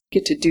always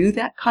get to do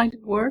that kind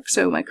of work.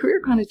 So my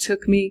career kind of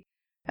took me.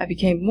 I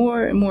became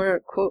more and more,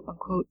 quote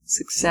unquote,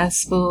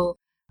 successful,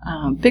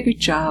 bigger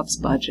jobs,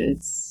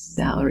 budgets,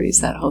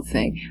 salaries, that whole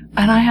thing.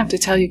 And I have to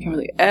tell you,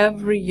 Kimberly,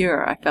 every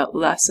year I felt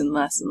less and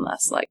less and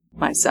less like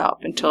myself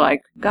until I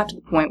got to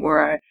the point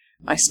where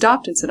I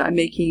stopped and said, I'm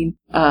making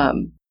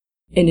an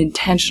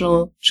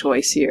intentional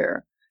choice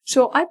here.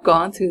 So I've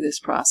gone through this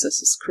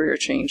process, this career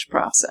change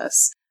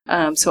process.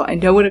 So I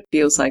know what it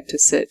feels like to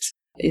sit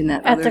in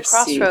that at other the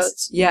crossroads.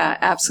 Seats. Yeah,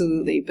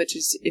 absolutely. But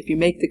just if you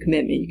make the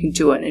commitment, you can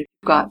do it. And if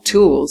you've got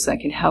tools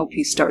that can help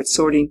you start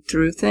sorting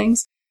through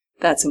things,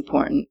 that's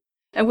important.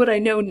 And what I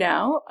know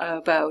now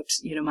about,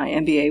 my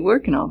MBA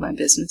work and all my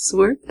business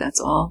work,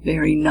 that's all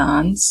very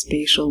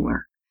non-spatial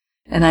work.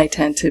 And I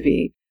tend to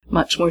be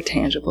much more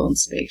tangible and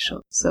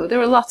spatial. So there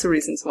were lots of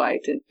reasons why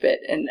it didn't fit.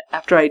 And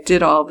after I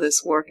did all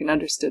this work and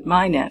understood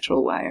my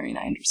natural wiring,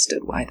 I understood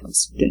why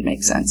those didn't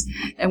make sense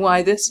and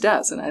why this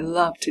does. And I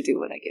love to do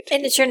what I get to do.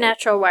 And it's your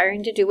natural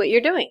wiring to do what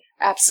you're doing.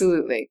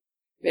 Absolutely.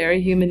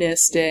 Very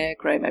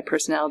humanistic, right? My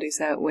personality's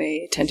that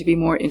way. I tend to be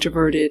more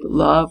introverted,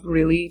 love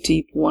really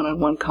deep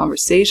one-on-one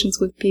conversations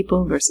with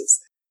people versus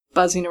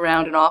buzzing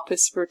around an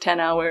office for 10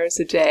 hours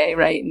a day,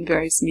 right? In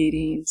various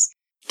meetings.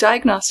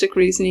 Diagnostic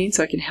reasoning,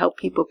 so I can help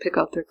people pick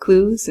out their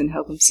clues and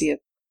help them see a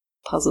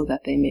puzzle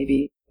that they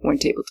maybe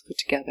weren't able to put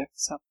together.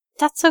 So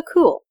that's so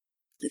cool.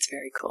 It's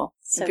very cool.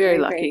 So I'm very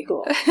lucky. Very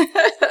cool.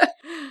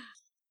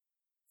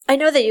 I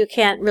know that you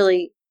can't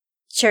really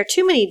share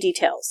too many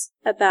details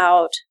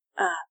about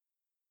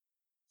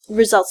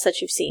results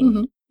that you've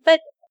seen,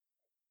 but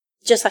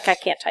just like I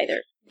can't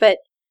either. But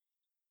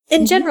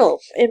in general,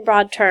 in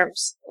broad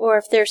terms, or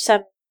if there's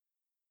some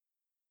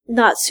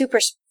not super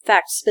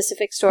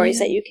fact-specific stories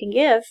that you can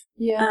give.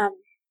 Yeah.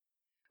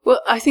 Well,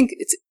 I think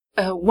it's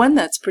one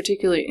that's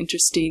particularly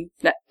interesting,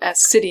 that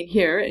as sitting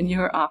here in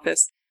your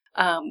office,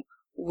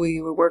 we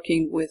were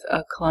working with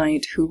a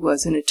client who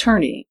was an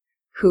attorney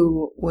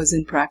who was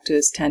in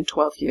practice 10,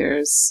 12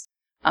 years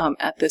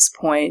at this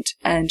point,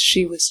 and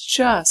she was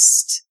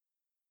just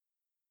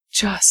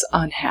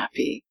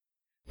unhappy.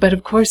 But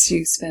of course,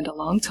 you spend a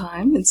long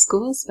time in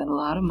school, spend a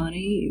lot of money,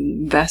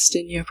 you invest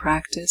in your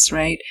practice,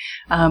 right?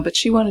 But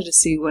she wanted to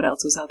see what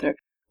else was out there.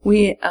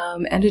 We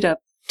ended up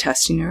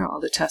testing her, all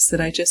the tests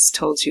that I just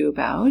told you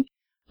about.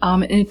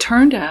 And it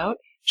turned out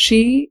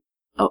she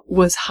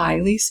was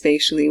highly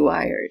spatially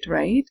wired,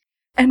 right?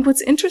 And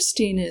what's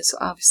interesting is,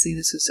 obviously,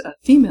 this was a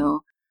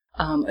female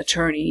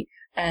attorney,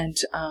 and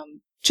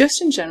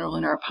just in general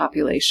in our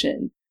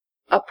population,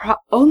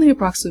 only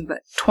approximately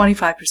about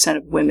 25%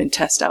 of women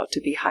test out to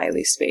be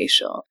highly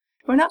spatial.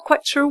 We're not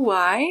quite sure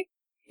why.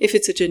 If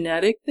it's a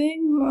genetic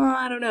thing, well,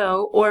 I don't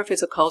know. Or if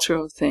it's a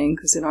cultural thing,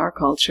 because in our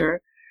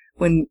culture,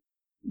 when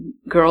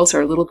girls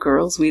are little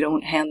girls, we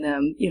don't hand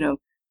them,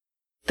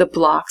 the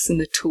blocks and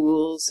the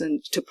tools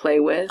and to play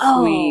with.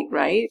 Oh,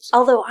 right?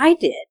 Although I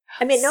did.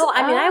 I'm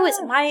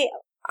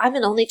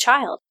an only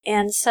child.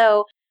 And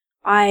so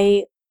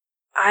I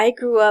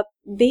grew up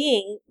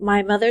being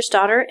my mother's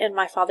daughter and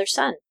my father's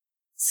son.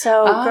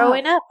 So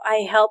growing up,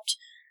 I helped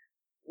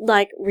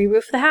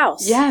re-roof the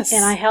house. Yes.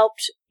 And I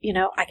helped,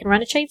 I can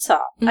run a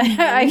chainsaw.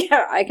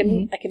 I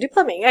can do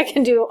plumbing. I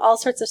can do all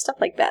sorts of stuff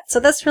like that.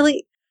 So that's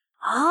really,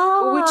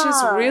 which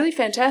is really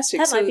fantastic.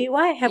 That might be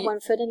why I have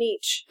 1 foot in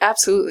each.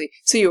 Absolutely.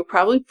 So you were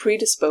probably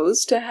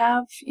predisposed to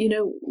have,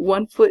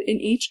 1 foot in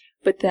each,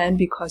 but then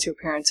because your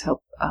parents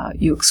helped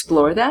you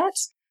explore that,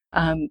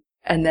 and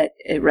that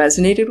it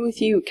resonated with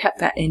you, you kept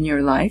that in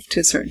your life to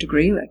a certain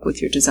degree, like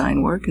with your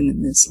design work and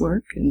then this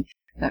work and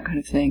that kind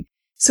of thing.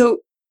 So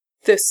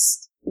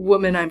this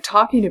woman I'm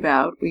talking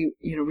about, we,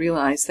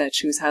 realized that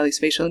she was highly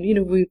spatial,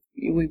 and,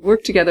 we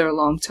worked together a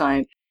long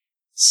time.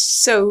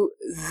 So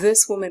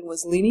this woman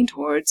was leaning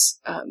towards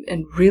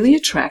and really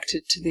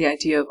attracted to the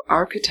idea of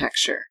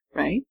architecture,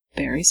 right?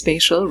 Very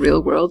spatial,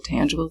 real world,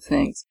 tangible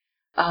things.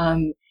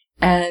 And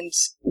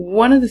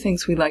one of the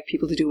things we like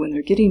people to do when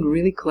they're getting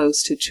really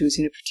close to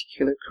choosing a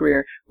particular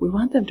career, we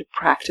want them to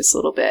practice a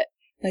little bit.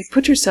 Like,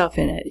 put yourself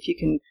in it. If you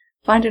can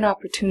find an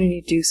opportunity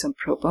to do some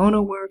pro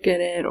bono work in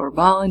it or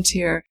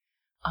volunteer.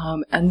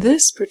 And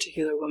this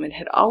particular woman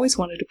had always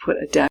wanted to put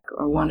a deck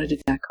on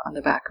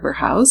the back of her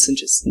house and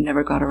just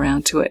never got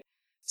around to it.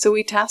 So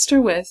we tasked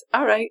her with,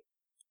 all right,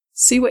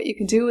 see what you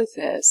can do with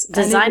this.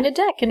 Design a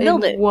deck and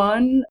build it.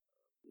 One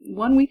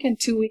weekend,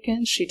 2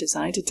 weekends, she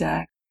designed a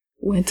deck,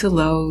 went to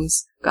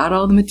Lowe's, got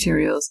all the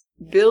materials,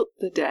 built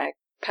the deck,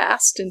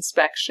 passed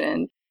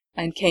inspection,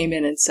 and came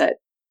in and said,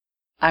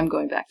 I'm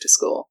going back to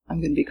school. I'm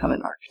going to become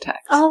an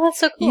architect. Oh, that's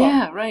so cool.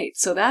 Yeah, right.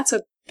 So that's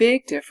a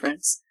big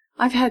difference.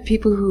 I've had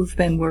people who've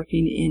been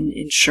working in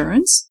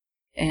insurance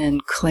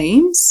and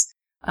claims,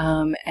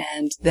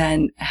 and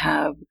then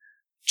have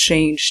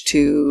changed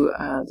to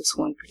this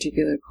one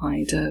particular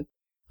client,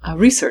 a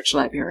research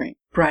librarian.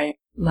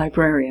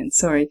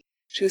 Sorry.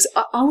 She was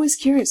always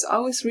curious,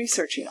 always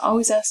researching,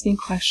 always asking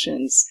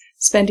questions,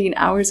 spending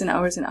hours and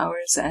hours and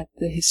hours at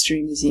the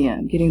History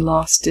Museum, getting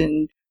lost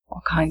in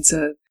all kinds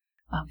of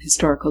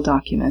historical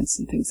documents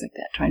and things like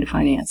that, trying to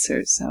find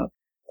answers. So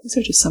those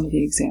are just some of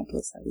the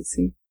examples that we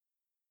see.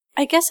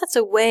 I guess that's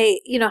a way,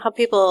 how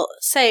people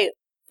say,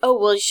 oh,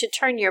 well, you should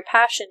turn your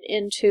passion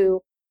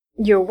into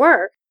your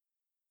work.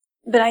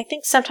 But I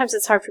think sometimes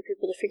it's hard for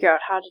people to figure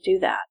out how to do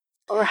that,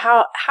 or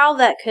how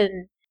that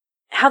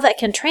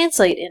can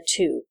translate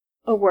into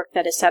a work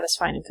that is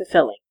satisfying and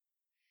fulfilling.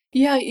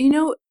 Yeah,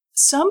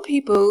 some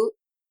people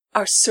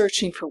are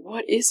searching for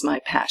what is my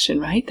passion,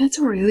 right? That's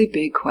a really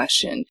big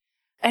question.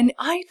 And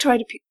I try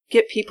to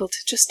get people to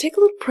just take a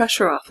little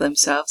pressure off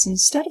themselves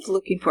instead of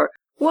looking for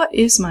what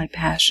is my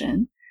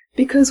passion,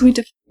 because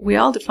we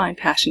all define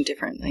passion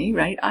differently,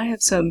 right? I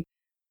have some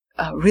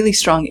really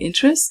strong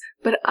interests,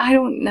 but I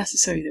don't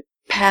necessarily the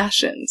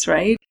passions,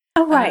 right?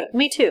 Oh, right.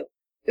 Me too.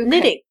 Okay.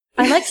 Knitting.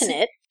 I like to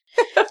knit.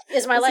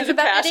 Is my life it a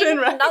about passion, knitting?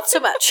 right? Not so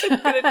much.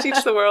 Going to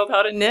teach the world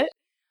how to knit.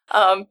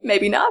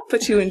 Maybe not,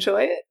 but you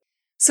enjoy it.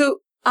 So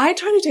I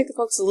try to take the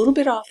focus a little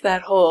bit off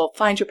that whole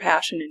find your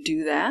passion and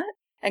do that,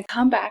 and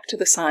come back to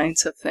the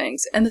science of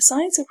things and the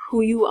science of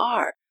who you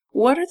are.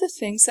 What are the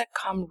things that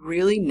come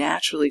really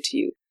naturally to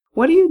you?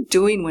 What are you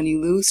doing when you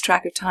lose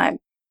track of time?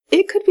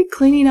 It could be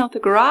cleaning out the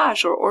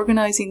garage or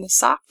organizing the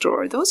sock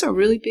drawer. Those are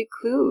really big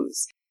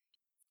clues.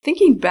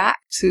 Thinking back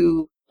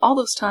to all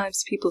those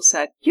times people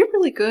said, you're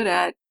really good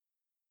at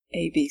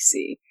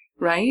ABC,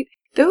 right?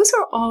 Those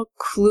are all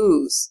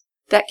clues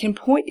that can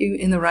point you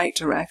in the right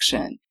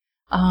direction.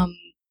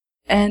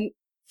 And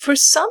for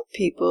some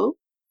people,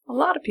 a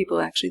lot of people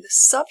actually, the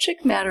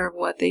subject matter of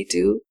what they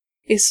do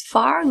is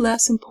far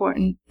less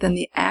important than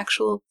the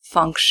actual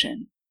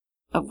function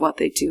of what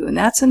they do. And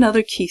that's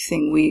another key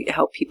thing we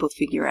help people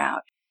figure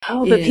out.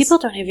 Oh, but people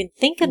don't even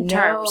think in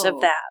terms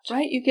of that.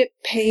 Right? You get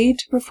paid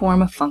to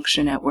perform a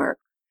function at work.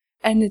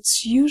 And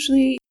it's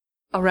usually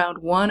around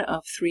one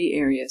of three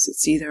areas.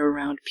 It's either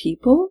around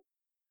people,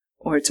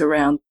 or it's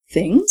around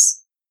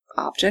things,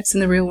 objects in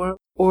the real world,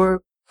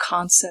 or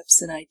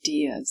concepts and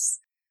ideas.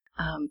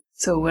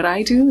 So what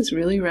I do is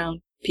really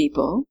around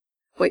people.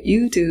 What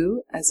you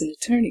do as an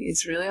attorney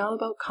is really all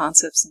about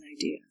concepts and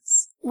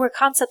ideas. Where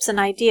concepts and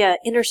idea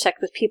intersect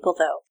with people,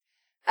 though.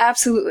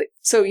 Absolutely.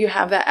 So you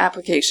have that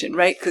application,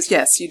 right? Because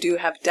yes, you do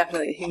have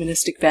definitely a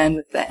humanistic bend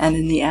with the N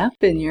and the F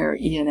in your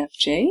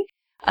ENFJ,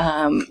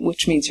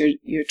 which means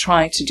you're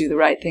trying to do the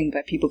right thing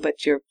by people,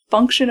 but your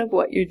function of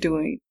what you're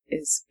doing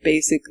is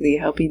basically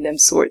helping them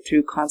sort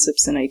through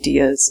concepts and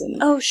ideas.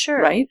 And oh, sure.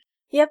 Right?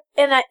 Yep.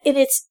 And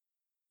it's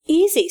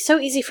easy, so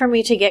easy for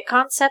me to get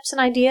concepts and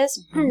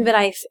ideas, but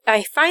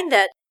I find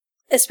that,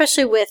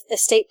 especially with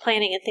estate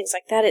planning and things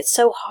like that, it's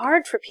so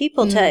hard for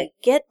people to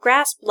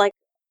grasp, like,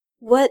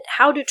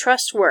 how do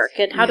trusts work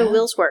and how do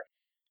wills work,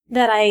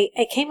 that I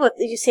came with,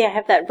 you see I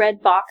have that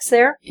red box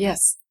there?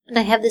 Yes. And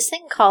I have this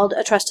thing called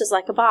A Trust is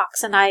Like a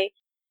Box, and I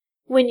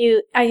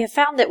have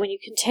found that when you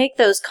can take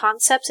those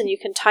concepts and you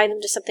can tie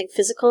them to something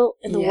physical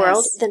in the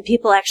world, then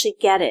people actually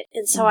get it.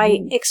 And so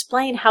I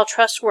explain how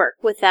trusts work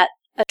with that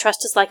A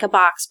Trust is Like a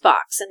box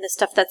and the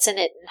stuff that's in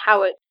it, and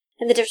how it,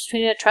 and the difference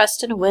between a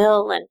trust and a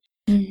will, and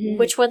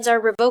which ones are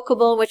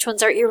revocable, which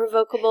ones are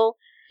irrevocable.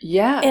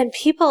 Yeah. And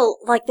people,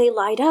 like, they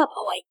light up.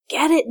 Oh, I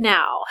get it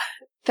now.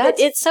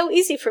 It's so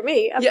easy for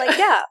me. I'm like,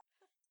 yeah.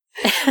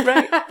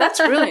 Right. That's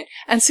brilliant.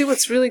 And see,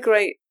 what's really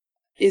great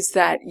is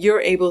that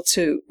you're able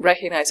to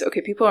recognize,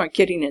 okay, people aren't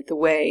getting it the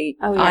way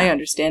I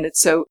understand it.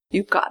 So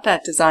you've got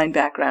that design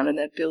background and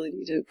that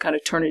ability to kind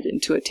of turn it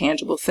into a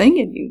tangible thing,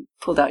 and you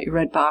pulled out your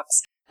red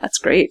box. That's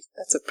great.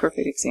 That's a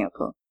perfect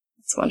example.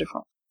 That's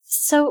wonderful.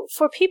 So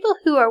for people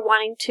who are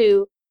wanting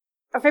to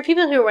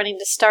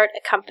start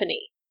a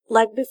company,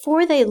 like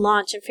before they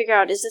launch and figure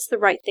out, is this the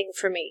right thing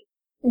for me?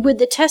 Would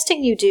the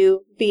testing you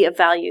do be of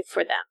value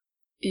for them?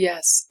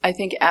 Yes, I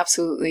think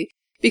absolutely.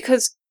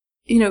 Because,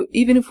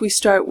 even if we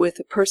start with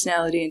the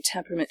personality and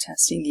temperament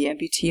testing, the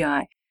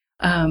MBTI,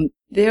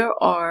 there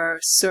are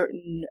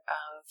certain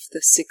of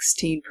the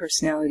 16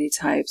 personality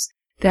types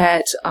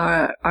that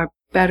are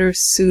better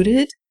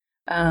suited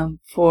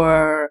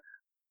for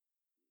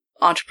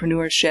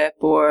entrepreneurship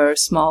or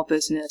small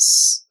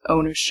business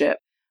ownership.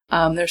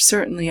 There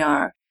certainly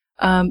are.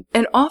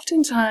 And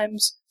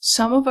oftentimes,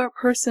 some of our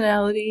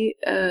personality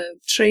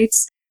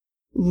traits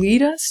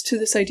lead us to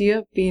this idea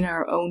of being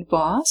our own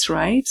boss,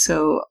 right?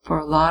 So for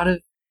a lot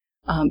of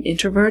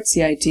introverts,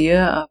 the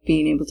idea of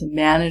being able to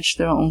manage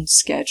their own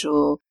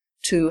schedule,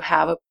 to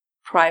have a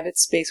private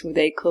space where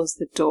they close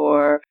the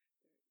door,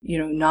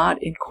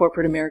 not in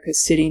corporate America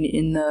sitting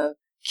in the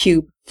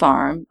cube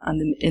farm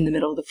in the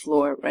middle of the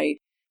floor, right?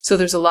 So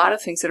there's a lot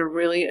of things that are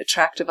really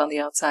attractive on the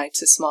outside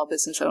to small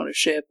business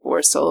ownership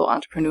or solo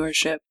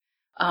entrepreneurship.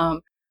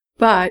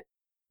 But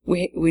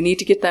we need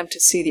to get them to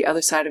see the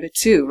other side of it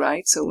too,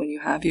 right? So when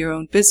you have your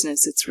own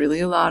business, it's really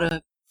a lot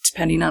of,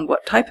 depending on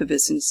what type of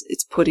business,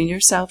 it's putting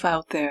yourself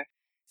out there.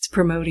 It's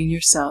promoting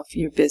yourself,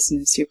 your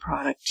business, your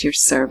product, your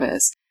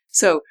service.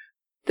 So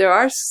there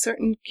are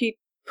certain key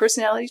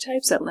personality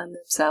types that lend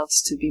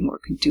themselves to be more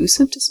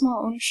conducive to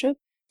small ownership.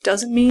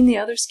 Doesn't mean the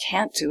others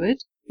can't do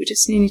it. We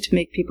just need to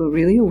make people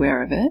really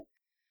aware of it.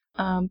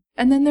 And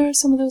then there are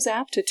some of those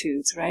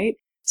aptitudes, right?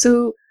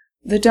 So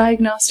the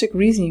diagnostic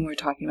reasoning we're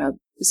talking about,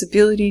 this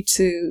ability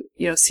to,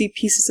 see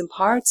pieces and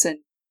parts and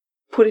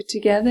put it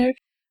together,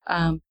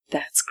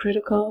 that's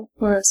critical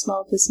for a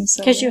small business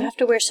owner. Because you have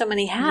to wear so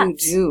many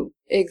hats. You do,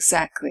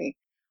 exactly.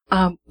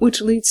 Which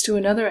leads to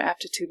another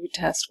aptitude we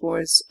test for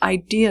is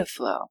idea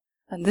flow.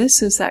 And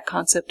this is that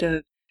concept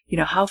of,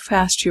 how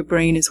fast your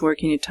brain is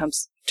working in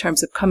terms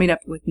of coming up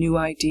with new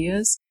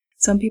ideas.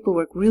 Some people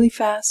work really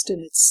fast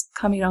and it's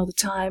coming all the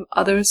time.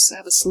 Others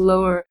have a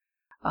slower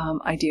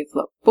idea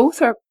flow.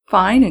 Both are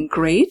fine and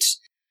great,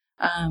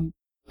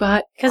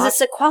 but because it's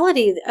the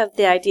quality of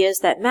the ideas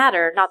that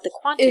matter, not the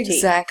quantity.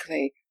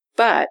 Exactly.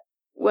 But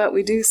what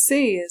we do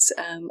see is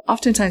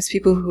oftentimes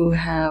people who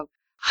have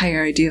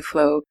higher idea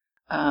flow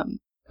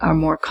are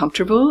more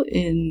comfortable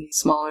in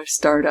smaller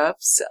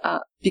startups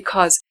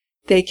because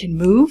they can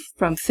move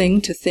from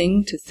thing to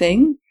thing to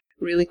thing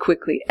really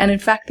quickly. And in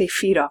fact, they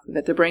feed off of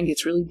it. Their brain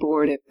gets really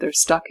bored if they're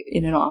stuck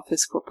in an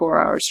office for 4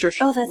 hours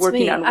just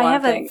working on one thing. I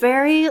have a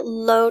very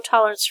low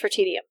tolerance for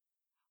tedium.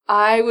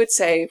 I would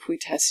say if we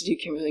tested you,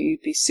 Kimberly,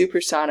 you'd be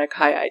supersonic,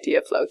 high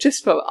idea flow,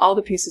 just for all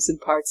the pieces and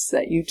parts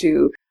that you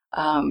do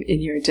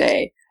in your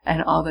day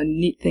and all the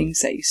neat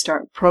things that you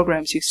start,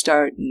 programs you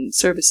start, and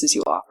services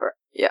you offer.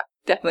 Yeah,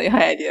 definitely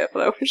high idea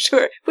flow for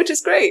sure, which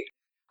is great.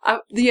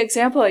 The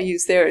example I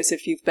use there is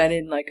if you've been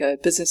in like a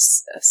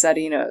business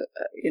setting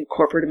in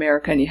corporate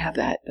America and you have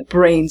that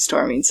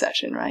brainstorming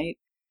session, right?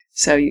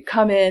 So you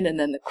come in and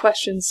then the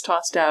questions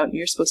tossed out and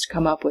you're supposed to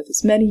come up with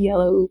as many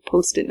yellow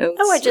Post-it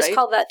notes. Oh, I just right?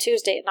 called that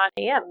Tuesday at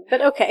 9 a.m.,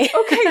 but okay.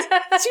 Okay.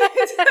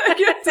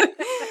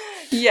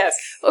 Yes.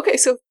 Okay,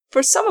 so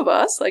for some of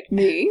us, like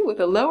me,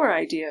 with a lower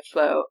idea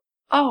flow,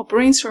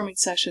 brainstorming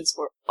sessions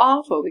were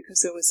awful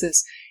because there was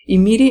this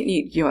immediate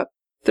need. You have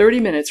 30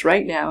 minutes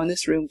right now in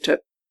this room to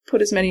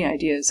put as many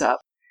ideas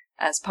up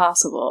as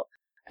possible.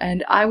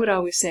 And I would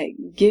always say,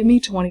 give me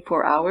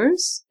 24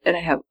 hours and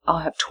I'll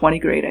have 20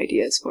 great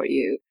ideas for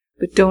you.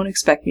 But don't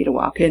expect me to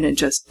walk in and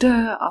just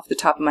off the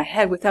top of my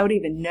head without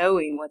even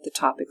knowing what the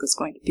topic was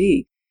going to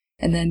be.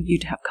 And then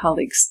you'd have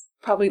colleagues,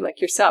 probably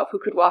like yourself, who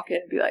could walk in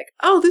and be like,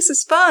 oh, this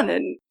is fun,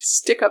 and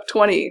stick up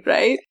 20,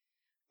 right?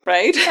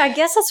 Right? Yeah, I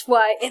guess that's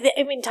why,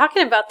 I mean,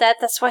 talking about that,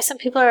 that's why some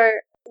people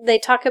they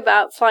talk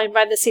about flying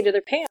by the seat of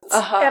their pants.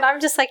 Uh-huh. And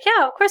I'm just like,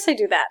 yeah, of course I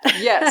do that.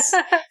 Yes.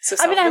 So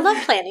I mean, I love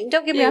planning.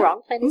 Don't get me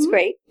wrong. Planning's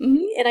great.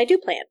 Mm-hmm. And I do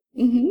plan.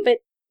 Mm-hmm. But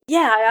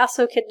yeah, I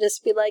also can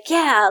just be like,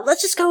 yeah,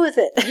 let's just go with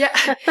it. Yeah.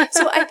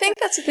 So I think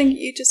that's the thing.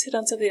 You just hit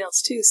on something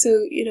else too.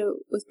 So,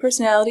 with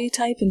personality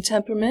type and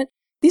temperament,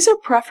 these are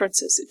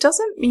preferences. It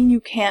doesn't mean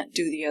you can't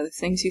do the other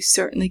things. You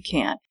certainly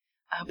can.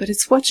 But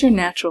it's what your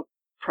natural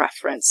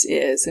preference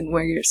is and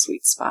where your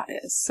sweet spot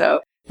is. So,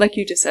 like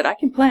you just said, I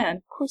can plan.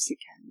 Of course you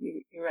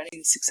can. You're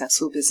running a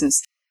successful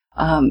business.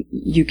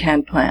 You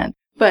can plan.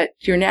 But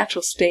your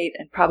natural state,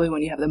 and probably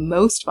when you have the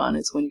most fun,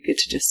 is when you get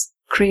to just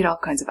create all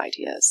kinds of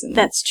ideas. And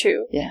that's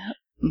true. Yeah.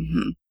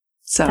 Mm-hmm.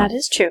 So that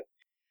is true.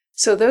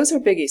 So those are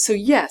biggies. So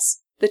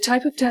yes, the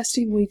type of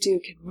testing we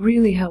do can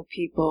really help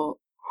people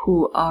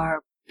who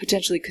are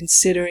potentially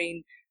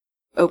considering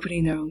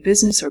opening their own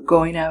business or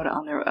going out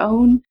on their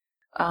own.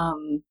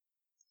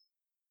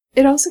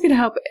 It also can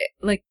help,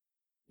 like,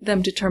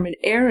 them determine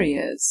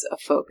areas of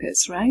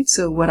focus, right?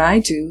 So what I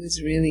do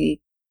is really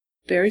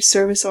very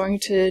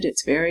service-oriented.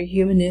 It's very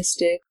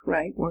humanistic,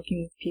 right?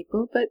 Working with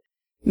people. But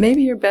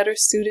maybe you're better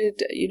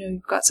suited,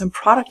 you've got some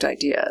product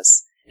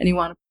ideas and you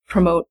want to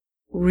promote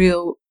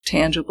real,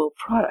 tangible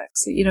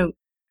products.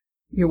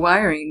 Your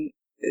wiring,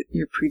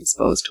 you're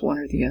predisposed to one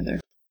or the other.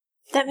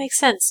 That makes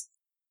sense.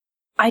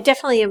 I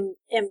definitely am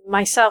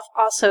myself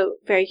also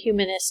very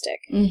humanistic.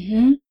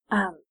 Mm-hmm.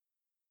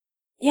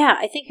 Yeah,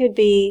 I think it'd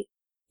be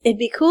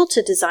cool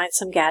to design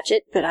some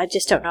gadget, but I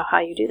just don't know how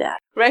you do that.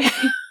 Right.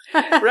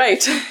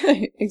 Right.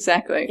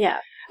 Exactly. Yeah.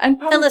 And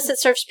unless it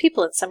serves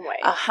people in some way.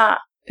 Aha.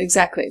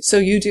 Exactly. So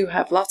you do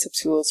have lots of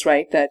tools,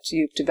 right, that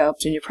you've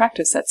developed in your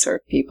practice that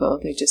serve people.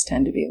 They just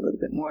tend to be a little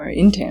bit more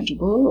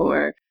intangible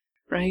or,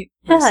 right?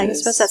 Yeah, I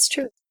suppose that's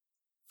true.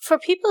 For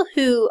people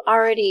who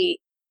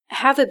already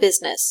have a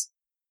business,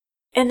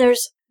 and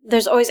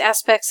there's always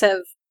aspects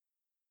of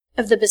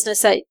the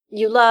business that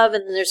you love,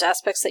 and then there's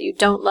aspects that you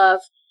don't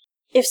love.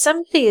 If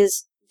somebody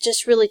is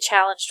just really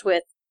challenged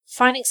with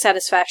finding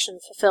satisfaction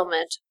and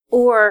fulfillment,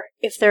 or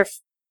if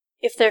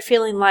they're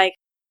feeling like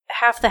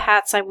half the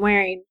hats I'm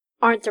wearing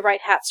aren't the right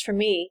hats for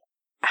me,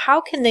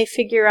 how can they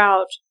figure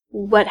out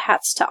what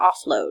hats to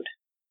offload?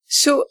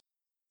 So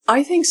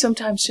I think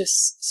sometimes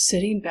just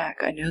sitting back,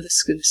 I know this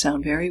is going to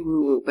sound very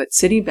woo-woo, but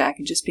sitting back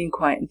and just being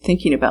quiet and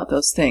thinking about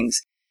those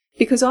things.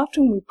 Because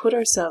often we put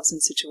ourselves in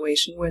a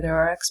situation where there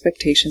are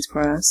expectations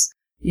for us,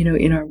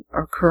 in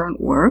our current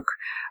work,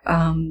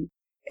 and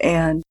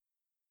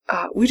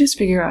we just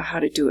figure out how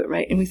to do it,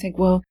 right? And we think,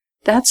 well,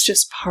 that's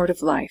just part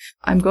of life.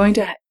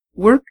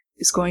 Work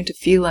is going to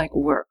feel like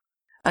work.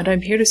 And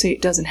I'm here to say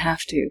it doesn't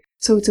have to.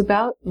 So it's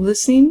about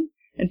listening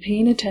and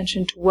paying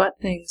attention to what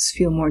things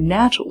feel more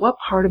natural. What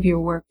part of your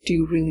work do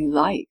you really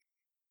like,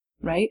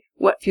 right?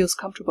 What feels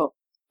comfortable?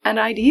 And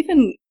I'd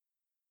even,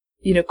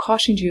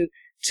 caution you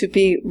to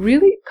be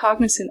really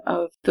cognizant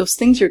of those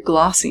things you're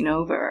glossing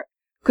over.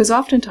 Because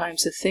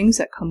oftentimes the things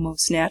that come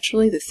most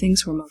naturally, the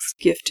things we're most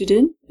gifted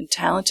in and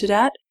talented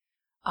at,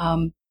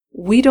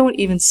 we don't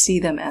even see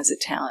them as a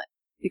talent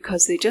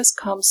because they just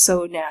come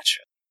so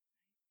natural.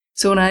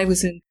 So when I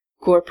was in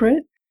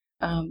corporate,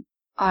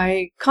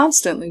 I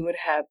constantly would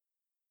have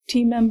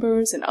team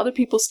members and other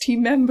people's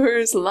team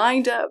members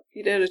lined up,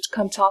 to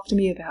come talk to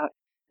me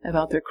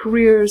about their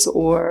careers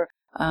or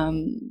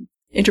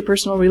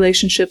interpersonal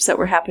relationships that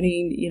were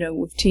happening,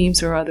 with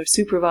teams or other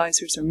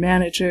supervisors or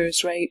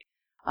managers, right?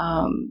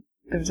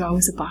 there was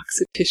always a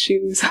box of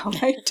tissues on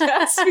my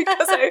desk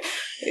because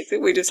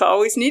we just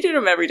always needed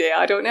them every day.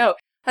 I don't know.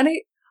 And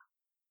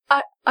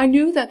I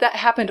knew that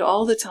happened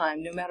all the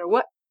time, no matter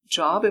what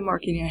job in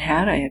marketing I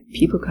had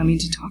people coming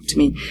to talk to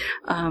me.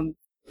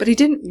 But I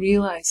didn't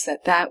realize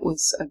that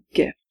was a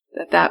gift,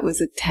 that was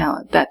a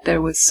talent, that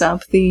there was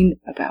something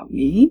about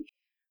me,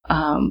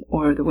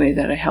 or the way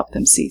that I help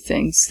them see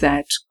things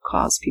that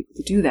cause people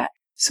to do that.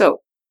 So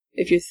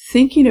if you're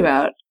thinking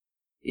about,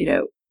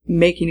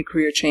 making a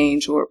career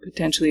change or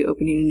potentially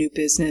opening a new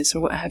business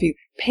or what have you,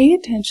 pay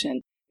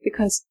attention,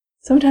 because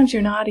sometimes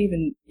you don't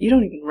even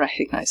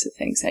recognize the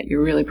things that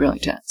you're really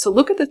brilliant at. So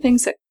look at the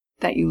things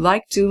that you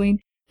like doing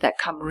that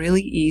come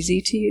really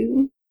easy to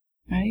you,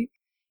 right?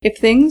 If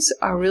things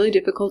are really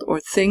difficult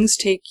or things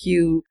take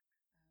you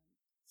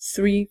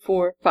 3,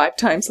 4, 5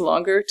 times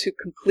longer to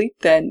complete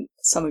than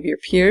some of your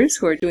peers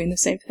who are doing the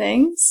same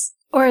things.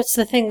 Or it's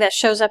the thing that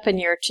shows up in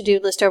your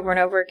to-do list over and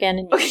over again,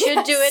 and you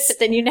should do it, but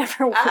then you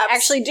never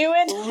actually do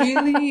it.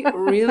 Really,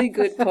 really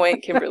good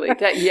point, Kimberly.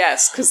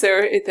 Because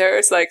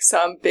there's like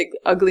some big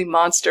ugly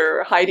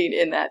monster hiding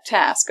in that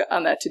task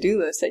on that to-do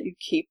list that you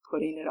keep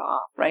putting it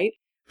off, right?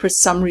 For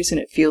some reason,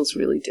 it feels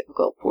really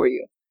difficult for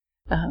you.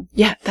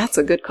 That's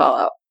a good call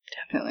out.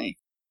 Definitely.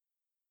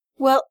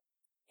 Well,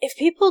 if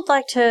people would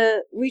like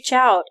to reach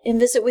out and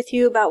visit with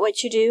you about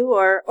what you do,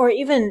 or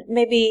even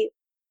maybe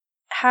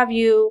have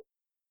you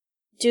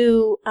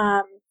do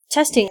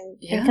testing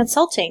and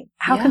consulting,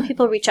 how can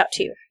people reach out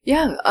to you?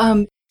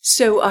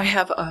 So I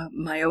have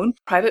my own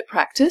private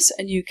practice,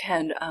 and you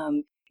can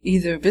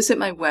either visit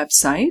my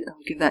website. I'll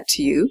give that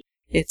to you.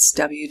 It's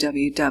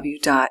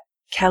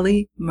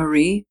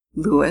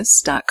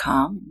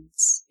www.kellymarylewis.com.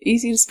 It's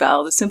easy to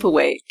spell the simple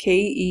way,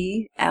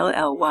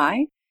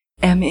 KELLYMARIE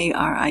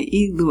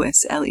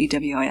Lewis,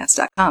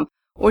 LEWIS.com.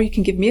 Or you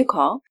can give me a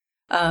call,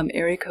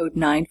 area code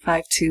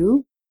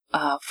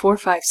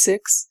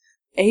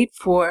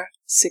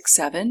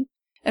 952-456-8467.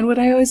 And what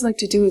I always like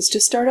to do is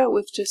just start out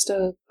with just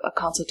a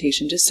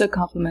consultation, just a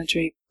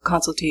complimentary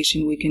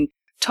consultation. We can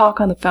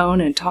talk on the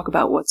phone and talk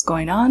about what's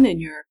going on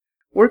in your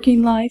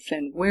working life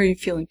and where you're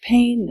feeling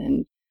pain,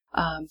 and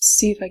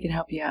see if I can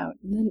help you out.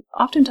 And then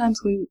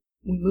oftentimes we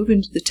move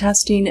into the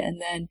testing,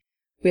 and then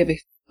we have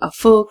a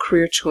full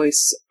career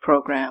choice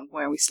program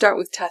where we start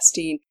with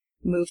testing,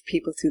 move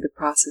people through the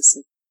process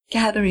of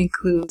gathering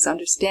clues,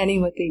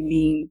 understanding what they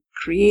mean,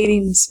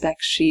 creating the spec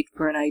sheet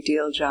for an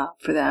ideal job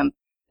for them,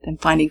 then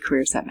finding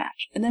careers that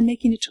match, and then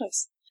making a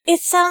choice.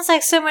 It sounds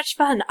like so much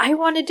fun. I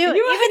want to do it, even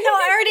though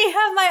I already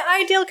have my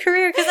ideal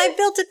career because I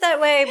built it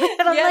that way. But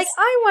I'm like,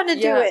 I want to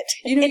do it.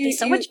 It'd be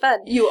so much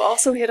fun. You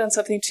also hit on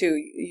something, too.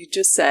 You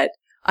just said,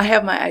 I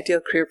have my ideal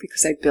career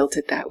because I built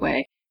it that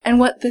way. And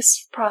what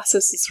this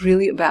process is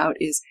really about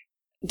is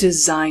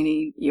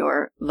designing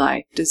your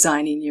life,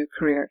 designing your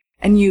career.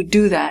 And you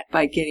do that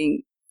by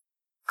getting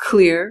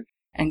clear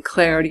and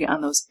clarity on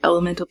those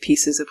elemental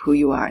pieces of who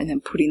you are, and then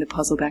putting the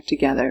puzzle back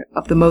together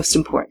of the most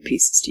important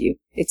pieces to you.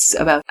 It's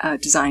about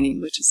designing,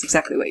 which is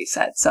exactly what you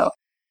said. So,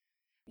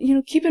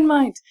 keep in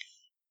mind,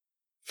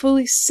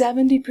 fully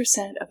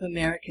 70% of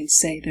Americans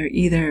say they're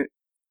either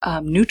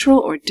neutral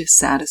or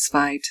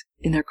dissatisfied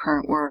in their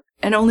current work.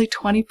 And only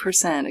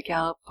 20%, a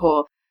Gallup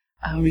poll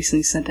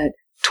recently said that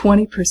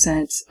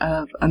 20%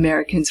 of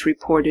Americans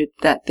reported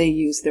that they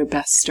use their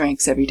best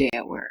strengths every day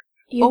at work.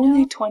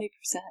 Only 20%.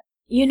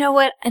 You know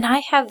what? And I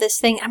have this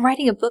thing. I'm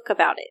writing a book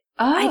about it.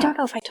 I don't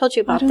know if I told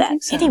you about that.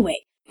 Think so.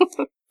 Anyway,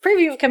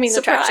 preview of coming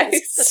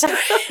attractions. So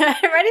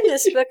I'm writing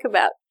this book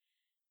about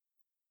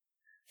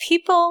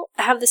people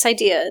have this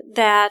idea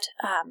that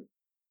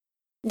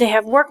they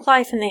have work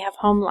life and they have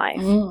home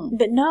life.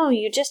 But no,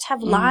 you just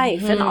have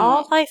life. And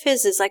all life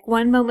is like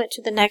one moment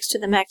to the next, to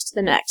the next, to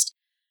the next.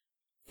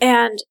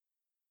 And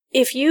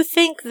if you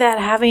think that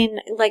having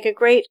like a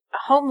great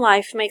home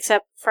life makes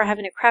up for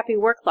having a crappy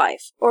work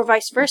life, or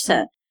vice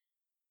versa,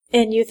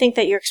 and you think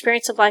that your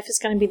experience of life is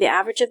going to be the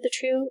average of the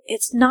two,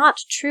 it's not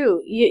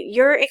true.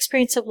 Your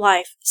experience of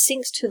life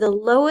sinks to the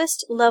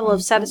lowest level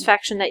of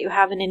satisfaction that you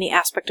have in any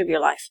aspect of your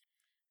life.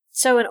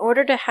 So in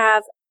order to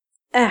have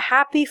a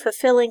happy,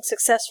 fulfilling,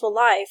 successful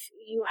life,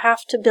 you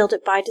have to build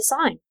it by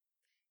design.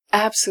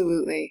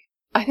 Absolutely.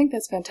 I think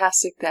that's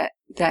fantastic that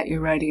you're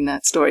writing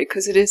that story,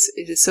 because it is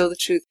so the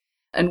truth.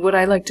 And what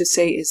I like to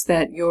say is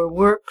that your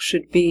work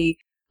should be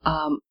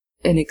an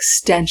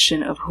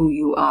extension of who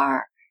you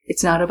are.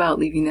 It's not about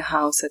leaving the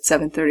house at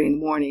 7:30 in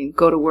the morning,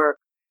 go to work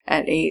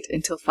at 8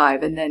 until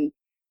 5. And then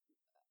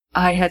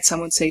I had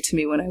someone say to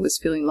me when I was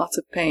feeling lots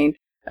of pain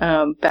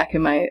back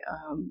in my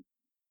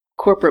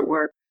corporate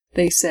work,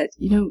 they said,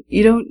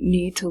 you don't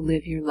need to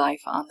live your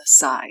life on the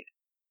side.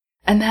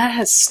 And that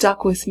has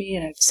stuck with me,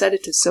 and I've said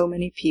it to so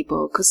many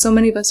people, because so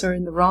many of us are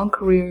in the wrong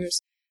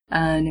careers,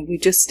 and we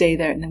just stay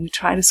there, and then we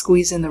try to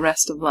squeeze in the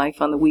rest of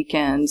life on the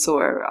weekends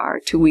or our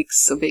 2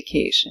 weeks of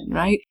vacation,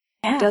 right?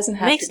 Yeah, it doesn't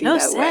have to be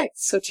that way.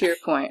 So to your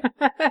point,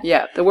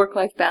 the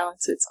work-life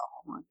balance, it's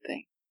all one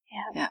thing.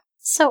 Yeah.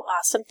 So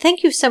awesome.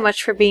 Thank you so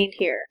much for being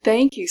here.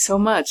 Thank you so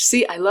much.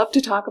 See, I love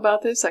to talk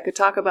about this. I could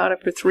talk about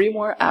it for 3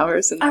 more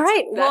hours. And all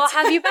right. Well, I'll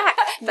have you back.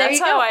 There you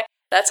go.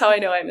 That's how I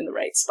know I'm in the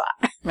right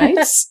spot. Right?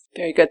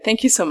 Very good.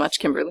 Thank you so much,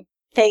 Kimberly.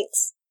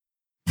 Thanks.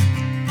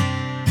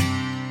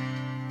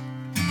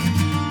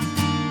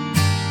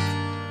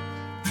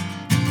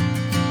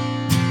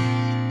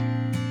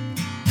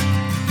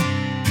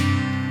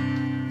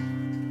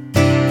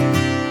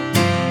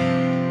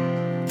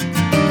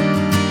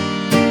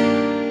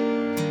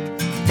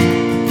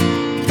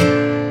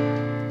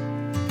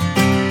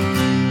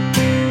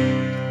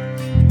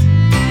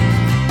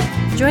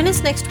 Join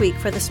us next week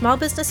for the Small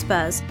Business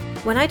Buzz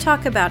when I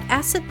talk about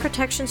asset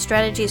protection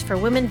strategies for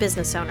women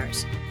business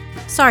owners.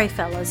 Sorry,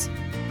 fellas.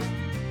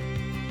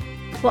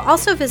 We'll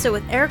also visit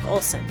with Eric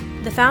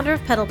Olson, the founder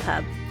of Pedal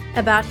Pub,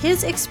 about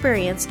his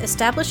experience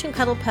establishing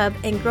Pedal Pub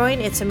and growing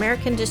its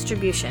American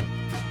distribution,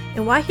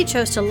 and why he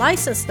chose to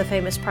license the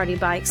famous party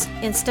bikes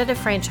instead of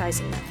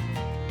franchising them.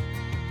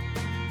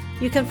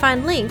 You can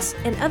find links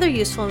and other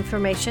useful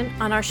information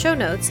on our show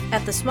notes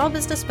at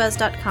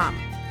thesmallbusinessbuzz.com.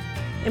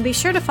 And be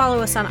sure to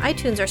follow us on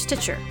iTunes or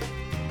Stitcher.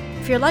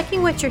 If you're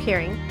liking what you're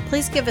hearing,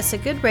 please give us a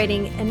good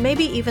rating and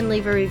maybe even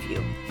leave a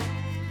review.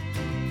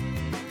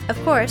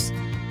 Of course,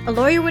 a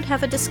lawyer would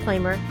have a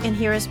disclaimer, and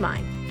here is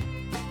mine.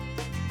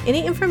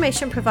 Any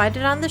information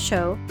provided on the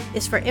show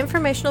is for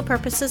informational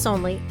purposes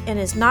only and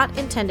is not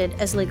intended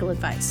as legal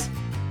advice.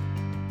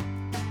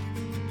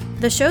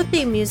 The show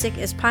theme music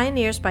is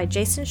Pioneers by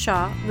Jason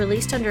Shaw,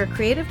 released under a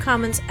Creative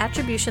Commons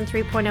Attribution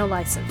 3.0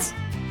 license.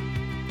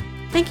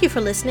 Thank you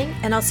for listening,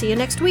 and I'll see you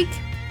next week.